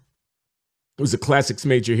 was a classics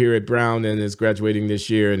major here at Brown and is graduating this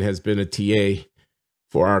year and has been a TA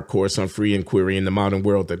for our course on free inquiry in the modern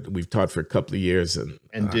world that we've taught for a couple of years, and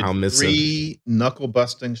did I'll miss him. 3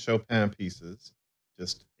 knuckle-busting Chopin pieces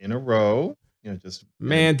just in a row. You know, just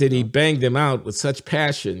Man, did he bang them out with such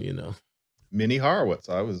passion, you know. Minnie Horowitz.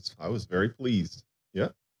 I was very pleased. Yeah.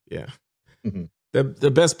 Yeah.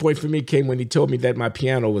 The best point for me came when he told me that my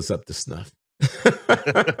piano was up to snuff.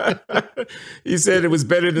 He said it was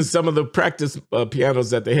better than some of the practice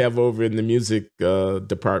pianos that they have over in the music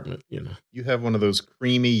department, you know. You have one of those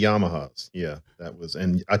creamy Yamahas. Yeah, that was,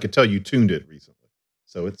 and I could tell you tuned it recently.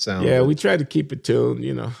 So it sounds. Yeah, we tried to keep it tuned,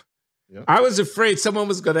 you know. Yeah. I was afraid someone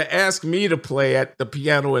was going to ask me to play at the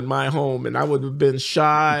piano in my home, and I would have been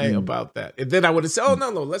shy about that. And then I would have said, oh, no,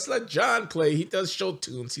 let's let John play. He does show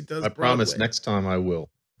tunes. He does I Broadway. promise next time I will.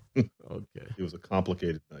 Okay. It was a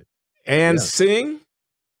complicated night. And Yeah. sing?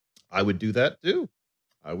 I would do that too.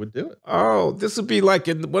 I would do it. Oh, this would be like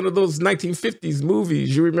in one of those 1950s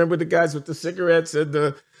movies. You remember the guys with the cigarettes and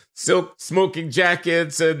the silk smoking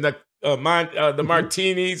jackets and the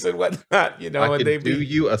martinis and whatnot, you know. I And could they'd do be,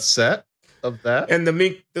 you a set of that. and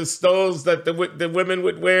the stoles that the women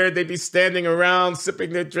would wear, they'd be standing around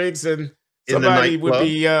sipping their drinks, and In the somebody would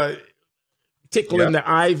nightclub? be tickling the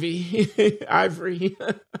ivory.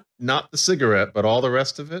 Not the cigarette, but all the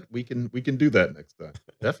rest of it. We can do that next time.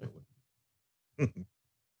 Definitely.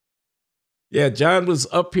 Yeah, John was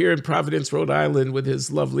up here in Providence, Rhode Island with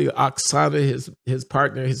his lovely Oksana, his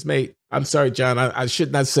partner, his mate. I'm sorry, John, I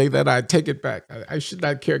should not say that. I take it back. I should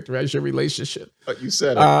not characterize your relationship. But you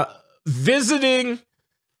said it. Visiting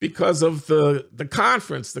because of the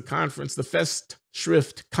conference, the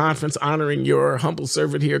Festschrift conference honoring your humble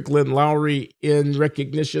servant here, Glenn Lowry, in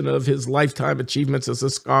recognition of his lifetime achievements as a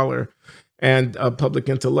scholar and public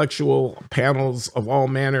intellectual. Panels of all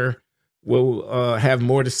manner. We'll have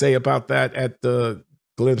more to say about that at the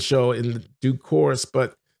Glenn Show in due course,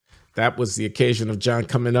 but that was the occasion of John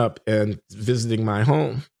coming up and visiting my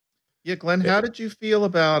home. Yeah, Glenn, how did you feel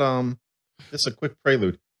about just a quick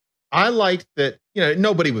prelude? I liked that, you know,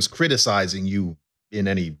 nobody was criticizing you in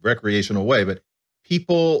any recreational way, but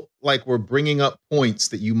people like were bringing up points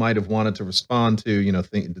that you might have wanted to respond to, you know,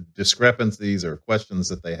 discrepancies or questions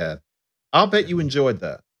that they had. I'll bet you enjoyed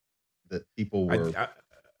that people were.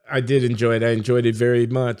 I did enjoy it. I enjoyed it very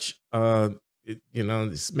much. You know,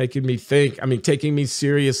 it's making me think. I mean, taking me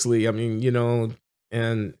seriously. I mean, you know,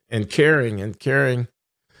 and caring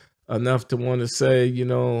enough to want to say, you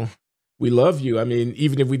know, we love you. I mean,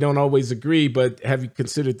 even if we don't always agree, but have you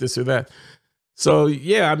considered this or that? So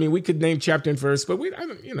yeah, I mean, we could name chapter and verse, but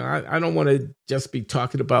I don't want to just be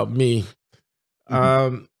talking about me.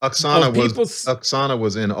 Oksana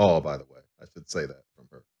was in awe, by the way. I should say that from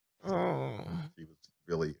her. Oh. She was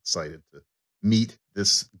really excited to meet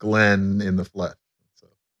this Glenn in the flesh. So,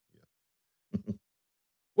 yeah.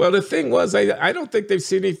 Well, the thing was, I don't think they've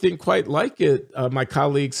seen anything quite like it. My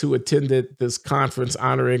colleagues who attended this conference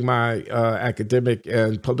honoring my academic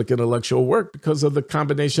and public intellectual work because of the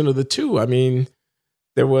combination of the two. I mean,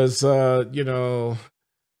 there was,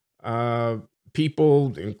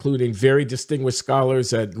 people, including very distinguished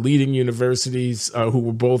scholars at leading universities who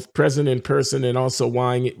were both present in person and also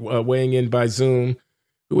weighing in by Zoom,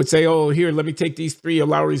 who would say, oh, here, let me take these 3 of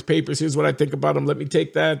Lowry's papers. Here's what I think about them. Let me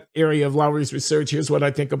take that area of Lowry's research. Here's what I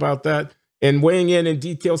think about that. And weighing in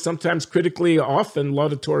detail, sometimes critically, often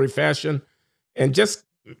laudatory fashion, and just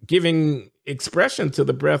giving expression to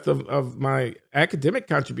the breadth of my academic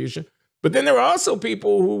contribution. But then there are also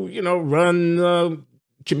people who, you know, run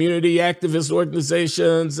community activist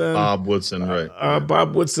organizations. And, Bob Woodson, right.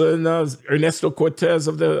 Bob Woodson, Ernesto Cortez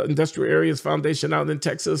of the Industrial Areas Foundation out in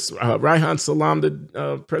Texas, Raihan Salam,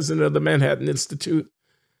 the president of the Manhattan Institute,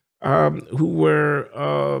 who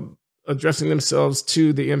were addressing themselves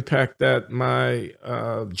to the impact that my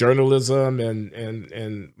journalism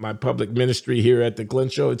and my public ministry here at the Glenn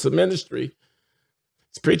Show, it's a ministry.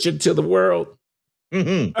 It's preaching to the world,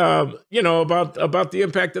 you know, about the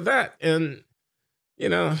impact of that. And, you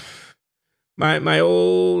know, my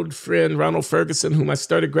old friend Ronald Ferguson, whom I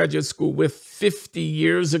started graduate school with 50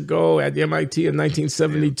 years ago at MIT in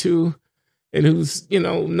 1972, and who's, you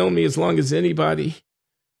know, known me as long as anybody,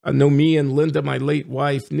 know me and Linda, my late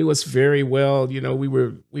wife, knew us very well. You know, we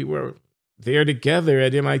were there together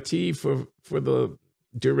at MIT for the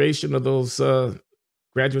duration of those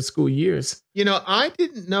graduate school years. You know, I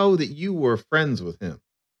didn't know that you were friends with him.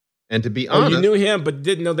 And to be honest, you knew him, but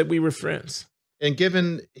didn't know that we were friends. And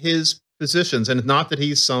given his positions, and not that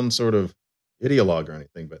he's some sort of ideologue or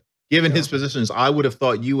anything, but given his positions, I would have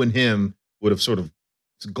thought you and him would have sort of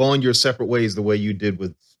gone your separate ways the way you did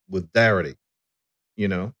with Darity, you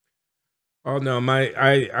know? Oh no,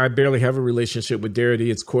 I barely have a relationship with Darity.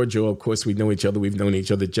 It's cordial. Of course, we know each other. We've known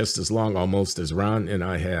each other just as long, almost as Ron and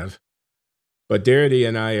I have. But Darity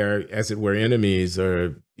and I are, as it were, enemies,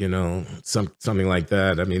 or something like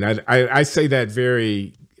that. I mean, I say that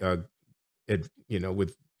very,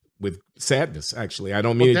 with sadness. Actually, I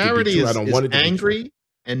don't Well, mean it to be Darity true. I don't is want it to be true. angry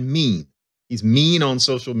and mean. He's mean on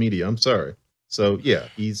social media. I'm sorry. So yeah,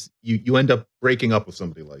 you end up breaking up with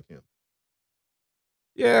somebody like him.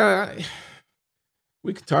 Yeah,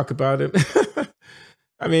 we could talk about him.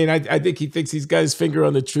 I mean, I think he thinks he's got his finger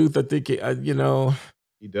on the truth. I think He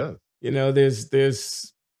does.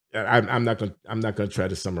 there's I'm not gonna try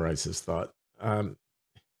to summarize his thought,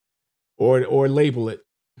 or label it.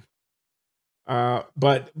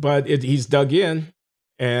 But he's dug in,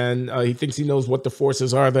 and he thinks he knows what the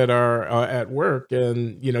forces are that are at work,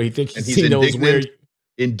 and he thinks And he's he knows where.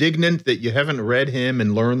 indignant that you haven't read him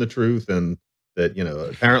and learned the truth, and that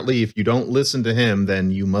apparently if you don't listen to him, then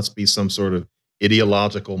you must be some sort of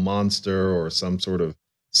ideological monster or some sort of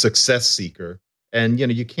success seeker, and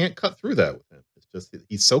you can't cut through that with him. It's just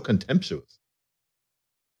he's so contemptuous.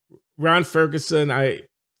 Ron Ferguson, I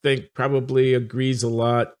think, probably agrees a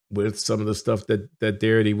lot with some of the stuff that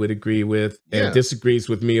Darity would agree with, and Yeah. disagrees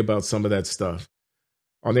with me about some of that stuff.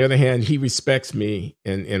 On the other hand, he respects me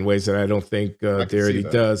in ways that I don't think I can see Darity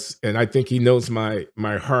that. does, and I think he knows my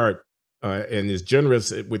heart, and is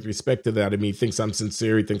generous with respect to that. I mean, he thinks I'm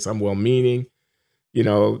sincere. He thinks I'm well-meaning.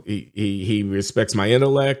 He respects my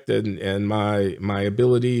intellect and my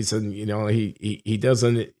abilities, and he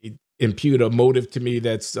doesn't impute a motive to me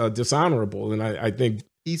that's dishonorable. And I think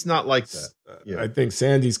He's not like that. Yeah. I think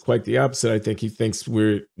Sandy's quite the opposite. I think he thinks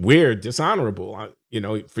we're dishonorable.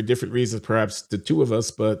 For different reasons, perhaps the two of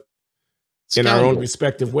us, but in our own Scoundrels.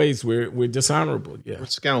 respective ways, we're dishonorable. Yeah. We're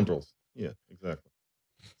scoundrels. Yeah, exactly.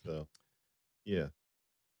 So yeah.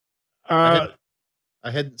 Uh,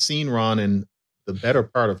 I hadn't seen Ron in the better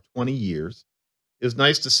part of 20 years. It was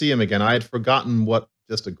nice to see him again. I had forgotten what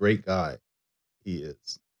just a great guy he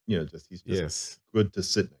is. He's just yes. good to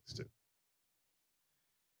sit next to.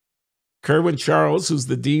 Kerwin Charles, who's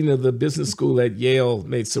the dean of the business school at Yale,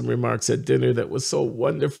 made some remarks at dinner that was so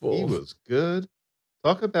wonderful. He was good.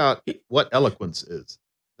 Talk about what eloquence is.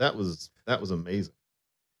 That was amazing.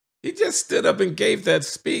 He just stood up and gave that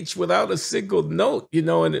speech without a single note,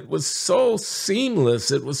 and it was so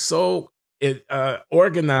seamless. It was so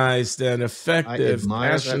organized and I effective, admire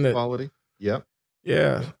that passionate. quality. Yep.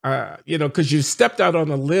 Yeah, because you stepped out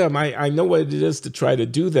on a limb. I know what it is to try to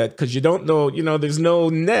do that, because you don't know. There's no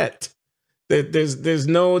net. There's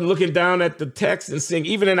no looking down at the text and seeing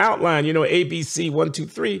even an outline. ABC 1 2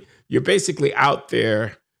 3. You're basically out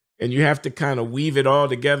there, and you have to kind of weave it all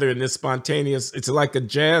together in this spontaneous. It's like a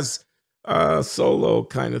jazz solo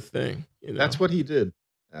kind of thing. That's what he did,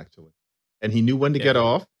 actually. And he knew when to get Yeah.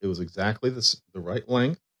 off. It was exactly the right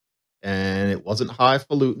length. And it wasn't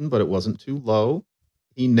highfalutin, but it wasn't too low.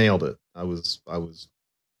 He nailed it. I was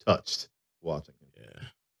touched watching him. Yeah.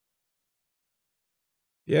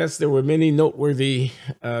 Yes, there were many noteworthy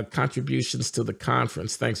contributions to the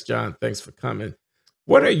conference. Thanks, John. Thanks for coming.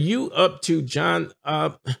 What are you up to, John?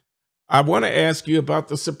 I want to ask you about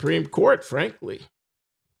the Supreme Court, frankly.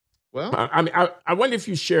 Well, I wonder if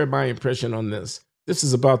you share my impression on this. This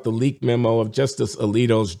is about the leaked memo of Justice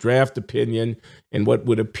Alito's draft opinion and what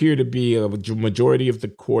would appear to be a majority of the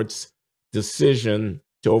court's decision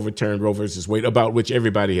to overturn Roe versus Wade, about which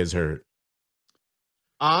everybody has heard.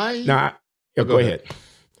 Now, go ahead.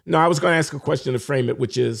 No, I was going to ask a question to frame it,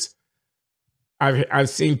 which is, I've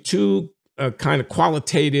seen two kind of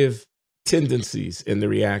qualitative tendencies in the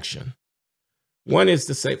reaction. One is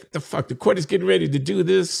to say, "What the fuck? The court is getting ready to do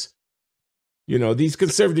this. These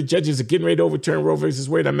conservative judges are getting ready to overturn Roe versus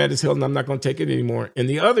Wade. I'm mad as hell, and I'm not going to take it anymore." And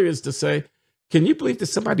the other is to say, "Can you believe that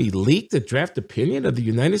somebody leaked a draft opinion of the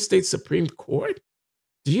United States Supreme Court?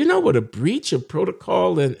 Do you know what a breach of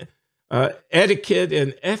protocol and etiquette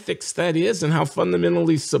and ethics that is, and how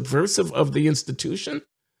fundamentally subversive of the institution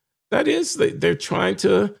that is?" They're trying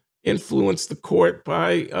to influence the court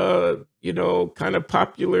by, kind of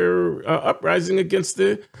popular uprising against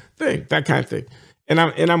the thing, that kind of thing. And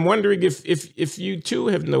I'm wondering if you too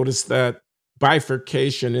have noticed that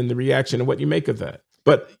bifurcation in the reaction and what you make of that.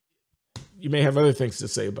 But you may have other things to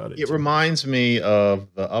say about it. it too. reminds me of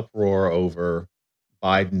the uproar over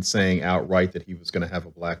Biden saying outright that he was going to have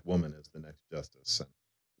a black woman as the next justice. And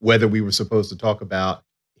whether we were supposed to talk about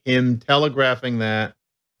him telegraphing that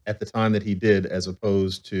at the time that he did, as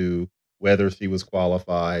opposed to whether she was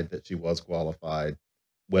qualified, that she was qualified,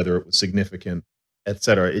 whether it was significant,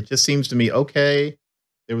 etc. It just seems to me, okay,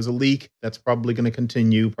 There was a leak that's probably going to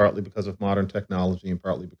continue, partly because of modern technology and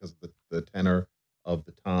partly because of the tenor of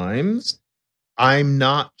the times. I'm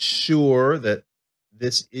not sure that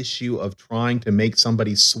this issue of trying to make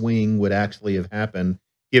somebody swing would actually have happened,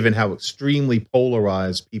 given how extremely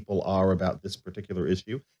polarized people are about this particular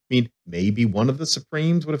issue. I mean, maybe one of the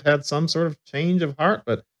Supremes would have had some sort of change of heart,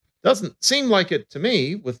 but doesn't seem like it to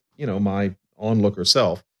me with, my onlooker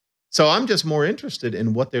self. So I'm just more interested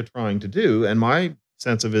in what they're trying to do. And my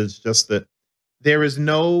sense of it is just that there is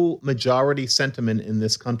no majority sentiment in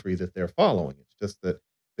this country that they're following. It's just that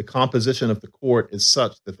the composition of the court is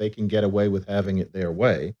such that they can get away with having it their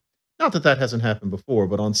way. Not that that hasn't happened before,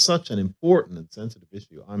 but on such an important and sensitive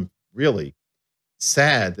issue, I'm really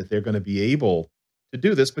sad that they're going to be able to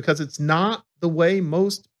do this because it's not the way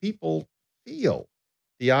most people feel.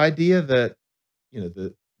 The idea that,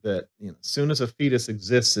 as soon as a fetus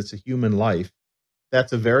exists, it's a human life.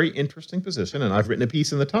 That's a very interesting position. And I've written a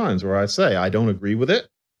piece in the Times where I say, I don't agree with it,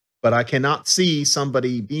 but I cannot see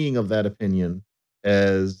somebody being of that opinion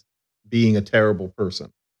as being a terrible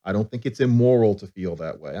person. I don't think it's immoral to feel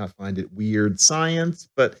that way. I find it weird science,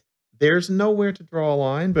 but there's nowhere to draw a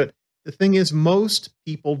line. But the thing is, most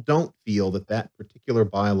people don't feel that that particular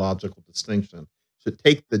biological distinction should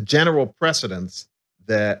take the general precedence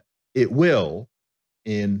that it will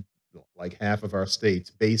in like half of our states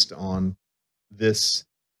based on this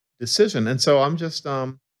decision. And so I'm just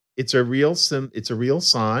it's a real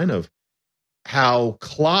sign of how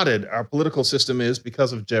clotted our political system is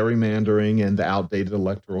because of gerrymandering and the outdated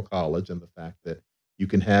electoral college and the fact that you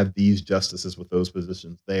can have these justices with those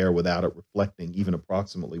positions there without it reflecting even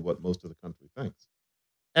approximately what most of the country thinks.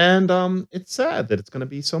 And it's sad that it's going to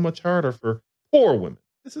be so much harder for poor women.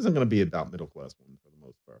 This isn't going to be about middle class women for the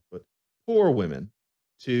most part, but poor women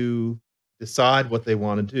to decide what they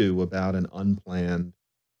want to do about an unplanned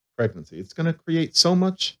pregnancy. It's going to create so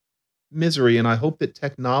much misery, and I hope that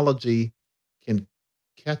technology can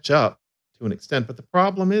catch up to an extent. But the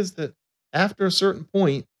problem is that after a certain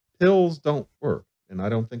point, pills don't work, and I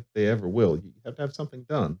don't think they ever will. You have to have something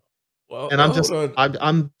done. Well, and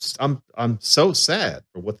I'm so sad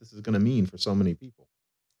for what this is going to mean for so many people.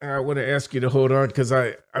 I want to ask you to hold on because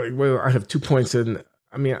I have 2 points, and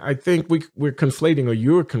I think we're conflating, or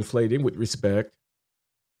you're conflating, with respect,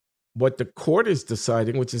 what the court is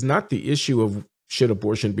deciding, which is not the issue of should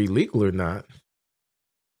abortion be legal or not.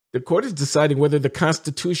 The court is deciding whether the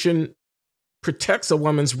Constitution protects a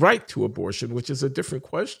woman's right to abortion, which is a different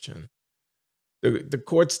question. The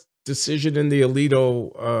court's decision in the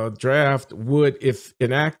Alito draft would, if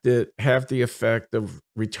enacted, have the effect of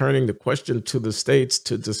returning the question to the states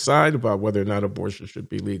to decide about whether or not abortion should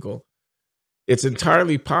be legal. It's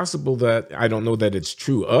entirely possible that, I don't know that it's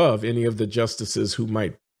true of any of the justices who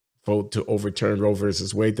might vote to overturn Roe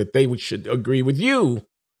versus Wade, that they should agree with you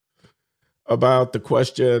about the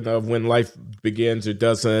question of when life begins or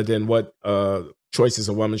doesn't and what choices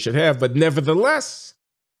a woman should have, but nevertheless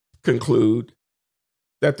conclude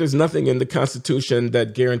that there's nothing in the Constitution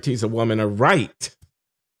that guarantees a woman a right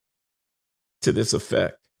to this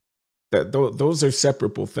effect. That those are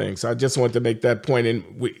separable things. I just want to make that point, and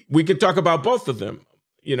we could talk about both of them.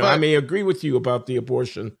 I may agree with you about the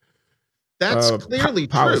abortion. That's clearly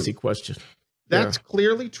policy true. Question. That's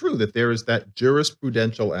clearly true that there is that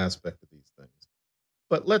jurisprudential aspect of these things.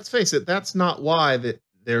 But let's face it, that's not why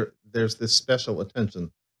there's this special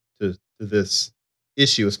attention to this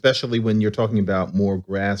issue, especially when you're talking about more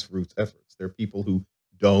grassroots efforts. There are people who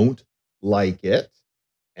don't like it,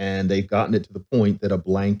 and they've gotten it to the point that a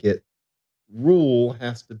blanket rule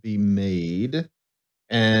has to be made.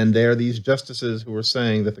 And there are these justices who are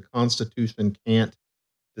saying that the Constitution can't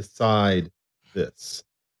decide this.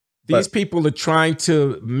 These people are trying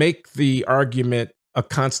to make the argument a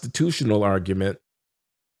constitutional argument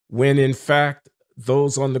when, in fact,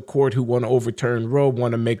 those on the court who want to overturn Roe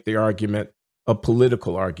want to make the argument a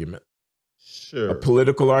political argument. Sure. A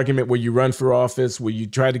political argument where you run for office, where you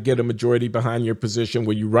try to get a majority behind your position,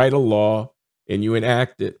 where you write a law and you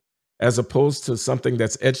enact it, as opposed to something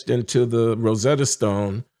that's etched into the Rosetta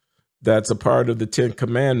Stone that's a part of the 10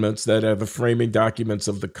 Commandments that are the framing documents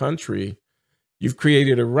of the country. You've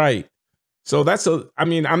created a right. So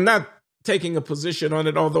I'm not taking a position on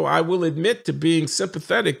it, although I will admit to being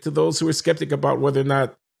sympathetic to those who are skeptic about whether or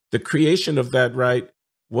not the creation of that right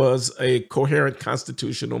was a coherent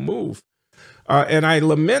constitutional move. And I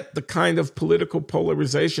lament the kind of political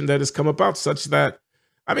polarization that has come about, such that,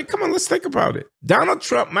 come on, let's think about it. Donald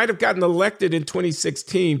Trump might have gotten elected in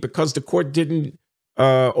 2016 because the court didn't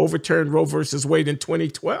overturn Roe versus Wade in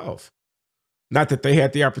 2012. Not that they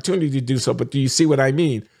had the opportunity to do so, but do you see what I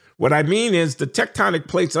mean? What I mean is the tectonic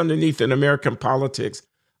plates underneath in American politics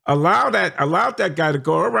allowed that guy to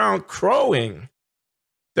go around crowing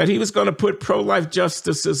that he was going to put pro-life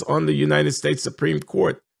justices on the United States Supreme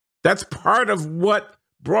Court. That's part of what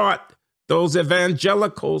brought those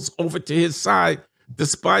evangelicals over to his side,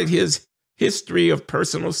 despite his history of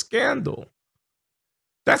personal scandal.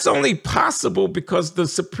 That's only possible because the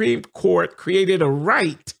Supreme Court created a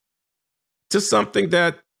right to something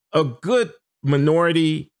that a good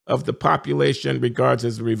minority of the population regards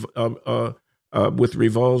as with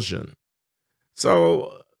revulsion.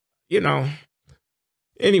 So,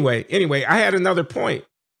 anyway, I had another point,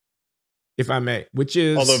 if I may, which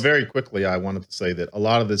is... Although very quickly, I wanted to say that a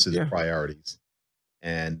lot of this is priorities.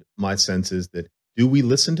 And my sense is that, do we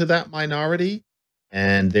listen to that minority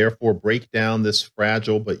and therefore break down this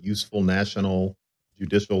fragile but useful national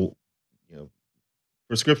judicial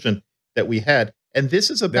prescription that we had? And this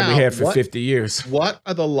is about that we had for 50 years. What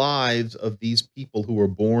are the lives of these people who are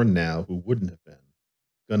born now who wouldn't have been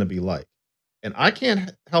going to be like? And I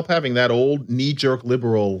can't help having that old knee-jerk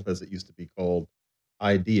liberal, as it used to be called,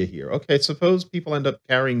 idea here. Okay, suppose people end up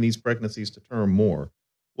carrying these pregnancies to term more.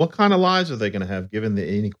 What kind of lives are they going to have given the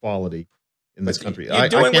inequality in this country? You're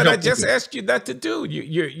doing what I just asked you not to do.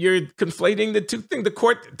 You're conflating the two things. The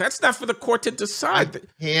court, that's not for the court to decide. I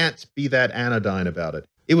can't be that anodyne about it.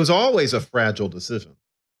 It was always a fragile decision.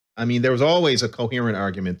 I mean, there was always a coherent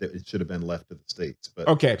argument that it should have been left to the states. But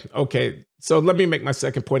okay. So let me make my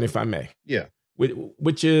second point, if I may. Yeah.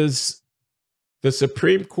 Which is the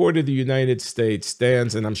Supreme Court of the United States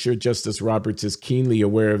stands, and I'm sure Justice Roberts is keenly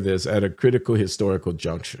aware of this, at a critical historical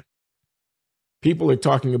juncture. People are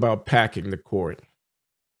talking about packing the court.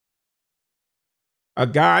 A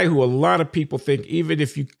guy who a lot of people think, even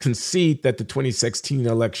if you concede that the 2016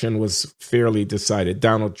 election was fairly decided,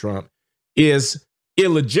 Donald Trump, is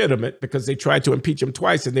illegitimate because they tried to impeach him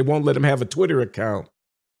twice and they won't let him have a Twitter account.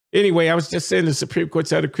 Anyway, I was just saying the Supreme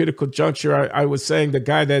Court's at a critical juncture. I was saying the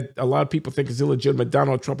guy that a lot of people think is illegitimate,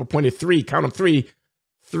 Donald Trump, appointed three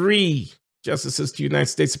justices to the United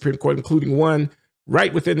States Supreme Court, including one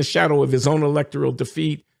right within the shadow of his own electoral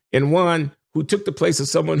defeat, and one who took the place of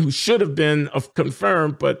someone who should have been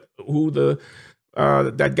confirmed, but who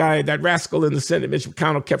that rascal in the Senate, Mitch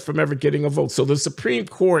McConnell, kept from ever getting a vote. So the Supreme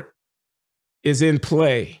Court is in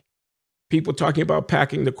play. People talking about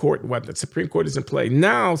packing the court and what, the Supreme Court is in play.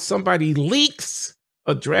 Now somebody leaks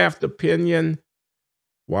a draft opinion.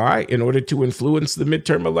 Why? In order to influence the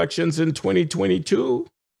midterm elections in 2022.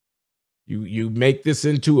 You make this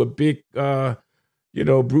into a big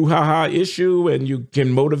brouhaha issue, and you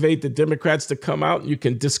can motivate the Democrats to come out, and you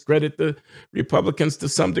can discredit the Republicans to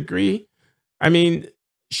some degree. I mean,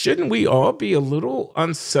 shouldn't we all be a little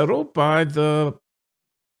unsettled by the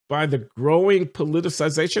growing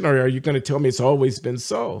politicization, or are you going to tell me it's always been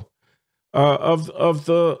so of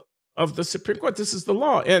the Supreme Court? This is the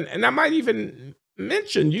law, and I might even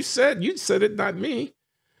mention you said it, not me.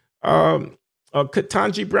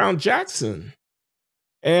 Ketanji Brown Jackson.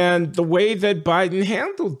 And the way that Biden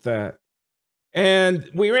handled that. And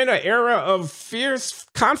we're in an era of fierce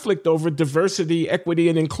conflict over diversity, equity,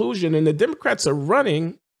 and inclusion. And the Democrats are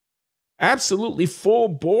running absolutely full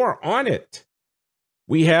bore on it.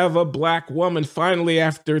 We have a Black woman finally,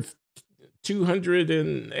 after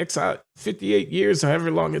 258 years,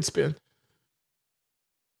 however long it's been.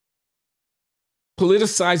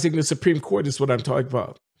 Politicizing the Supreme Court is what I'm talking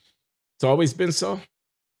about. It's always been so.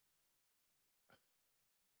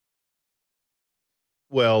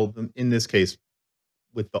 Well, in this case,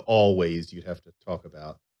 with the always, you'd have to talk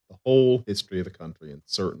about the whole history of the country and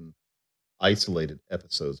certain isolated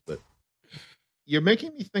episodes. But you're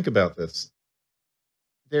making me think about this.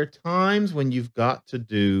 There are times when you've got to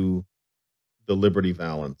do the Liberty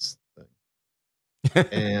Valance thing.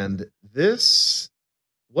 And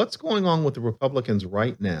what's going on with the Republicans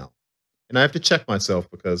right now? And I have to check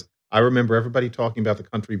myself, because I remember everybody talking about the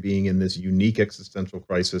country being in this unique existential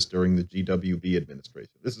crisis during the GWB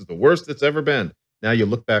administration. This is the worst it's ever been. Now you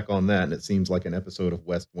look back on that and it seems like an episode of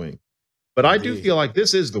West Wing. But I do feel like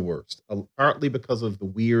this is the worst, partly because of the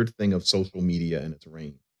weird thing of social media and its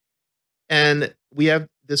reign. And we have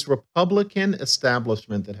this Republican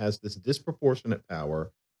establishment that has this disproportionate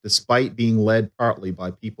power, despite being led partly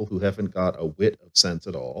by people who haven't got a whit of sense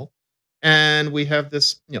at all. And we have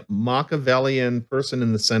this Machiavellian person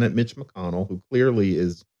in the Senate, Mitch McConnell, who clearly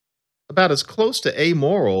is about as close to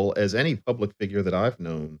amoral as any public figure that I've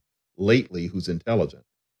known lately who's intelligent.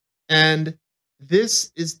 And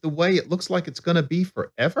this is the way it looks like it's going to be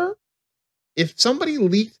forever. If somebody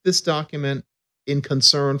leaked this document in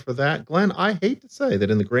concern for that, Glenn, I hate to say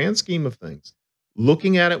that in the grand scheme of things,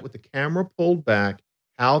 looking at it with the camera pulled back,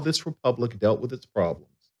 how this republic dealt with its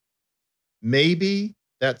problems, maybe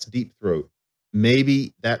that's deep throat.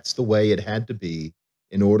 Maybe that's the way it had to be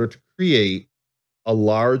in order to create a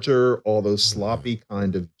larger, although sloppy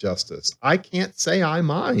kind of justice. I can't say I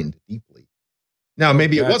mind deeply. Now, Oh,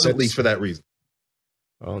 maybe it God, wasn't leaked for that reason,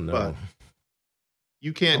 Oh, no. but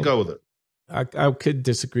you can't Oh. go with it. I could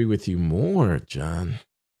disagree with you more, John.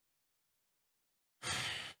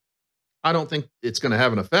 I don't think it's going to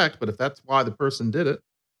have an effect, but if that's why the person did it,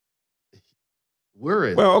 we're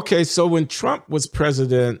in. Well, okay, so when Trump was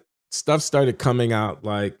president, stuff started coming out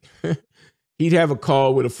like he'd have a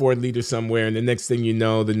call with a foreign leader somewhere, and the next thing you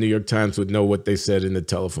know, the New York Times would know what they said in the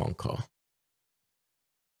telephone call.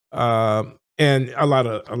 And a lot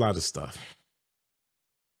of stuff.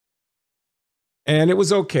 And it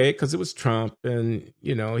was okay because it was Trump, and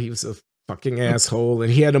he was a fucking asshole,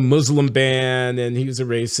 and he had a Muslim ban, and he was a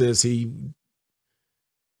racist. He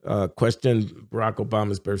questioned Barack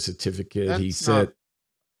Obama's birth certificate. He said,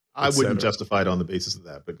 I wouldn't justify it on the basis of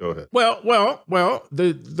that, but go ahead. Well.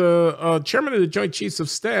 The chairman of the Joint Chiefs of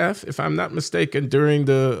Staff, if I'm not mistaken, during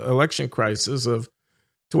the election crisis of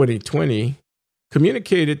 2020,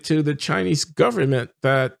 communicated to the Chinese government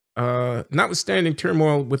that, notwithstanding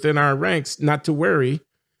turmoil within our ranks, not to worry.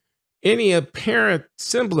 Any apparent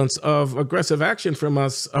semblance of aggressive action from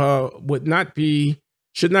us should not be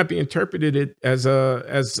interpreted as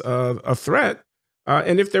a threat.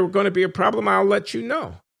 And if there were going to be a problem, I'll let you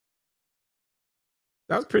know.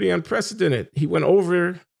 That was pretty unprecedented. He went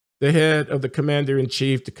over the head of the commander in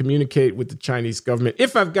chief to communicate with the Chinese government.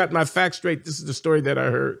 If I've got my facts straight, this is the story that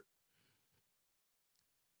I heard.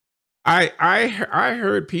 I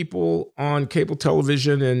heard people on cable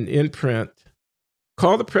television and in print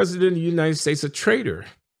call the president of the United States a traitor,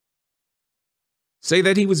 say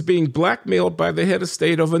that he was being blackmailed by the head of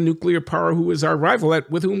state of a nuclear power who is our rival,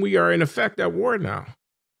 with whom we are in effect at war now.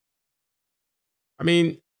 I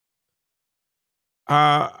mean,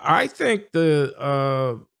 I think the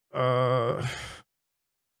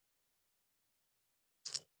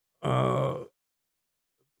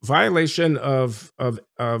violation of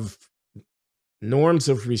norms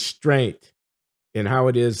of restraint in how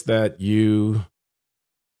it is that you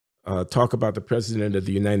talk about the president of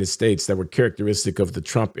the United States that were characteristic of the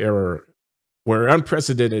Trump era were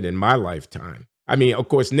unprecedented in my lifetime. I mean, of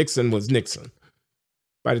course, Nixon was Nixon.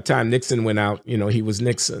 By the time Nixon went out, he was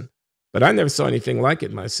Nixon. But I never saw anything like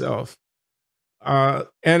it myself.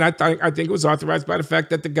 And I think it was authorized by the fact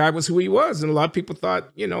that the guy was who he was. And a lot of people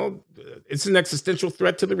thought, it's an existential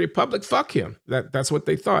threat to the republic. Fuck him. That's what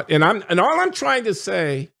they thought. And all I'm trying to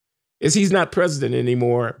say is he's not president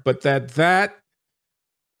anymore, but that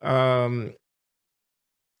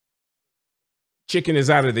chicken is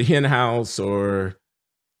out of the hen house, or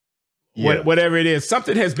whatever it is.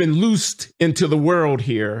 Something has been loosed into the world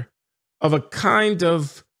here of a kind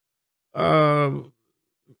of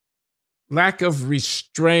lack of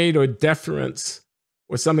restraint or deference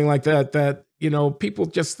or something like that, people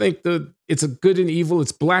just think that it's a good and evil,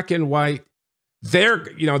 it's black and white.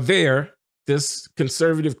 This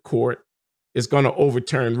conservative court is going to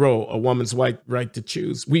overturn Roe, a woman's right to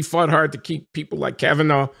choose. We fought hard to keep people like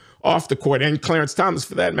Kavanaugh off the court, and Clarence Thomas,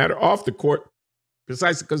 for that matter, off the court,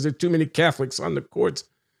 precisely because there are too many Catholics on the courts.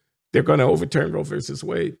 They're going to overturn Roe versus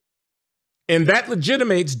Wade. And that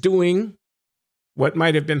legitimates doing what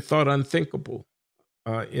might have been thought unthinkable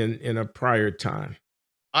in a prior time.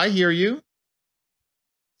 I hear you.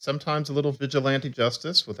 Sometimes a little vigilante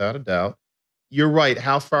justice, without a doubt. You're right.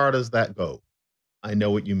 How far does that go? I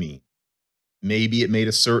know what you mean. Maybe it made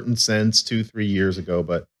a certain sense 2-3 years ago,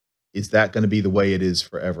 but is that going to be the way it is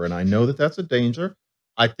forever? And I know that that's a danger.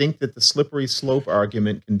 I think that the slippery slope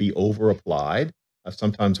argument can be over-applied. I've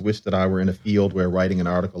sometimes wished that I were in a field where writing an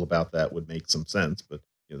article about that would make some sense, but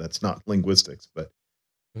that's not linguistics. But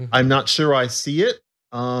I'm not sure I see it.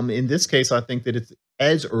 In this case, I think that it's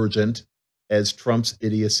as urgent as Trump's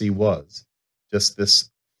idiocy was. Just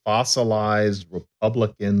this fossilized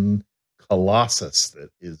Republican colossus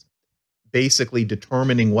that is basically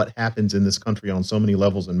determining what happens in this country on so many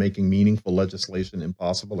levels and making meaningful legislation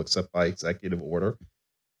impossible except by executive order.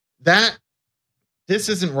 This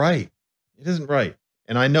isn't right. It isn't right.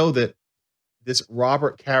 And I know that this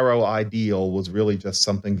Robert Caro ideal was really just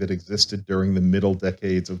something that existed during the middle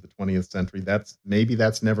decades of the 20th century. Maybe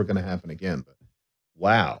that's never going to happen again. But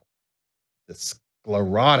wow, the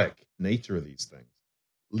sclerotic nature of these things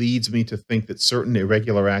leads me to think that certain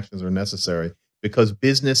irregular actions are necessary because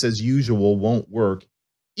business as usual won't work,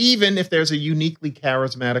 even if there's a uniquely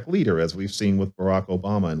charismatic leader, as we've seen with Barack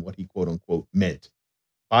Obama and what he quote unquote meant.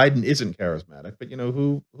 Biden isn't charismatic, but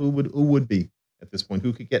who would be at this point?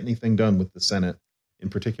 Who could get anything done with the Senate, in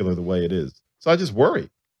particular, the way it is? So I just worry.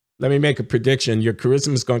 let me make a prediction. Your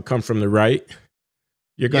charisma is going to come from the right.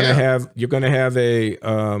 You're going to have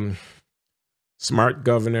a smart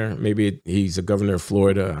governor. Maybe he's a governor of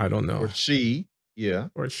Florida. I don't know. Or she. Yeah.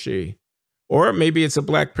 Or she. Or maybe it's a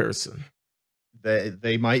black person.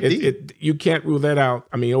 They might be. You can't rule that out.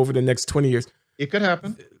 I mean, over the next 20 years. It could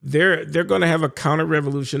happen. They're going to have a counter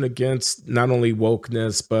revolution against not only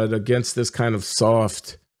wokeness, but against this kind of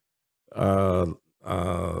soft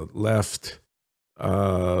left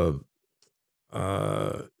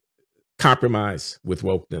compromise with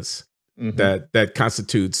wokeness that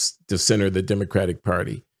constitutes the center of the Democratic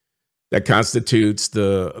Party, that constitutes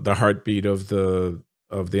the heartbeat of the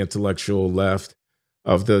intellectual left,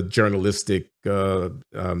 of the journalistic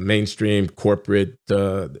mainstream, corporate,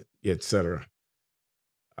 etc.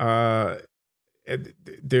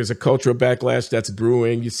 There's a cultural backlash that's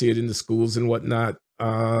brewing. You see it in the schools and whatnot.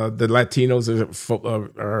 The Latinos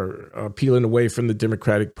are peeling away from the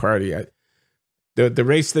Democratic Party. The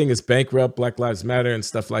race thing is bankrupt, Black Lives Matter and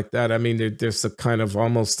stuff like that. I mean, there's a kind of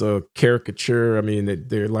almost a caricature. I mean,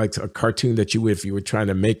 they're like a cartoon that if you were trying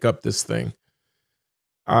to make up this thing.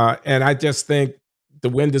 And I just think the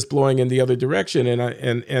wind is blowing in the other direction.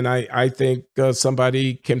 And I think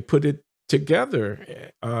somebody can put it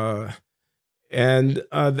together.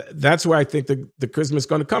 That's where I think the charisma is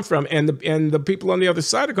going to come from. And the people on the other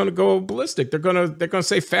side are going to go ballistic. They're going to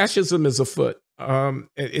say fascism is afoot.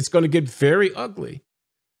 It's going to get very ugly.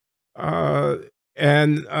 And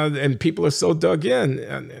people are so dug in,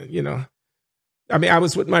 and I mean, I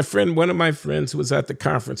was with one of my friends who was at the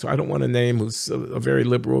conference, who I don't want to name, who's a very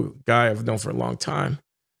liberal guy I've known for a long time.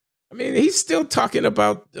 I mean, he's still talking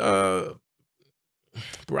about Barack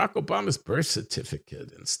Obama's birth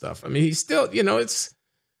certificate and stuff. I mean, he's still, it's,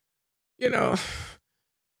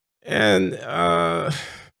 and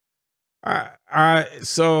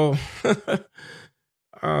so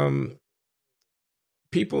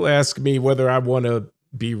people ask me whether I want to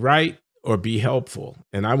be right or be helpful.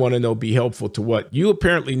 And I want to know, be helpful to what? You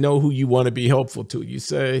apparently know who you want to be helpful to. You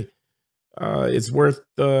say it's worth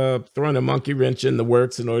throwing a monkey wrench in the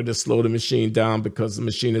works in order to slow the machine down because the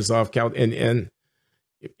machine is off count. And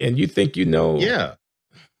you think Yeah.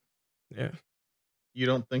 Yeah. You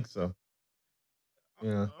don't think so?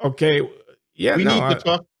 Yeah. Okay. Yeah. We need to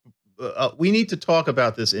talk. We need to talk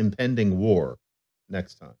about this impending war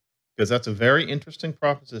next time, because that's a very interesting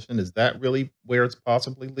proposition. Is that really where it's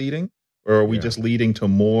possibly leading? Or are we just leading to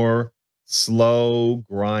more slow,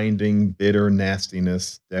 grinding, bitter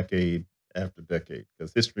nastiness decade after decade?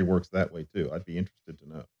 Because history works that way too. I'd be interested to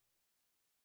know.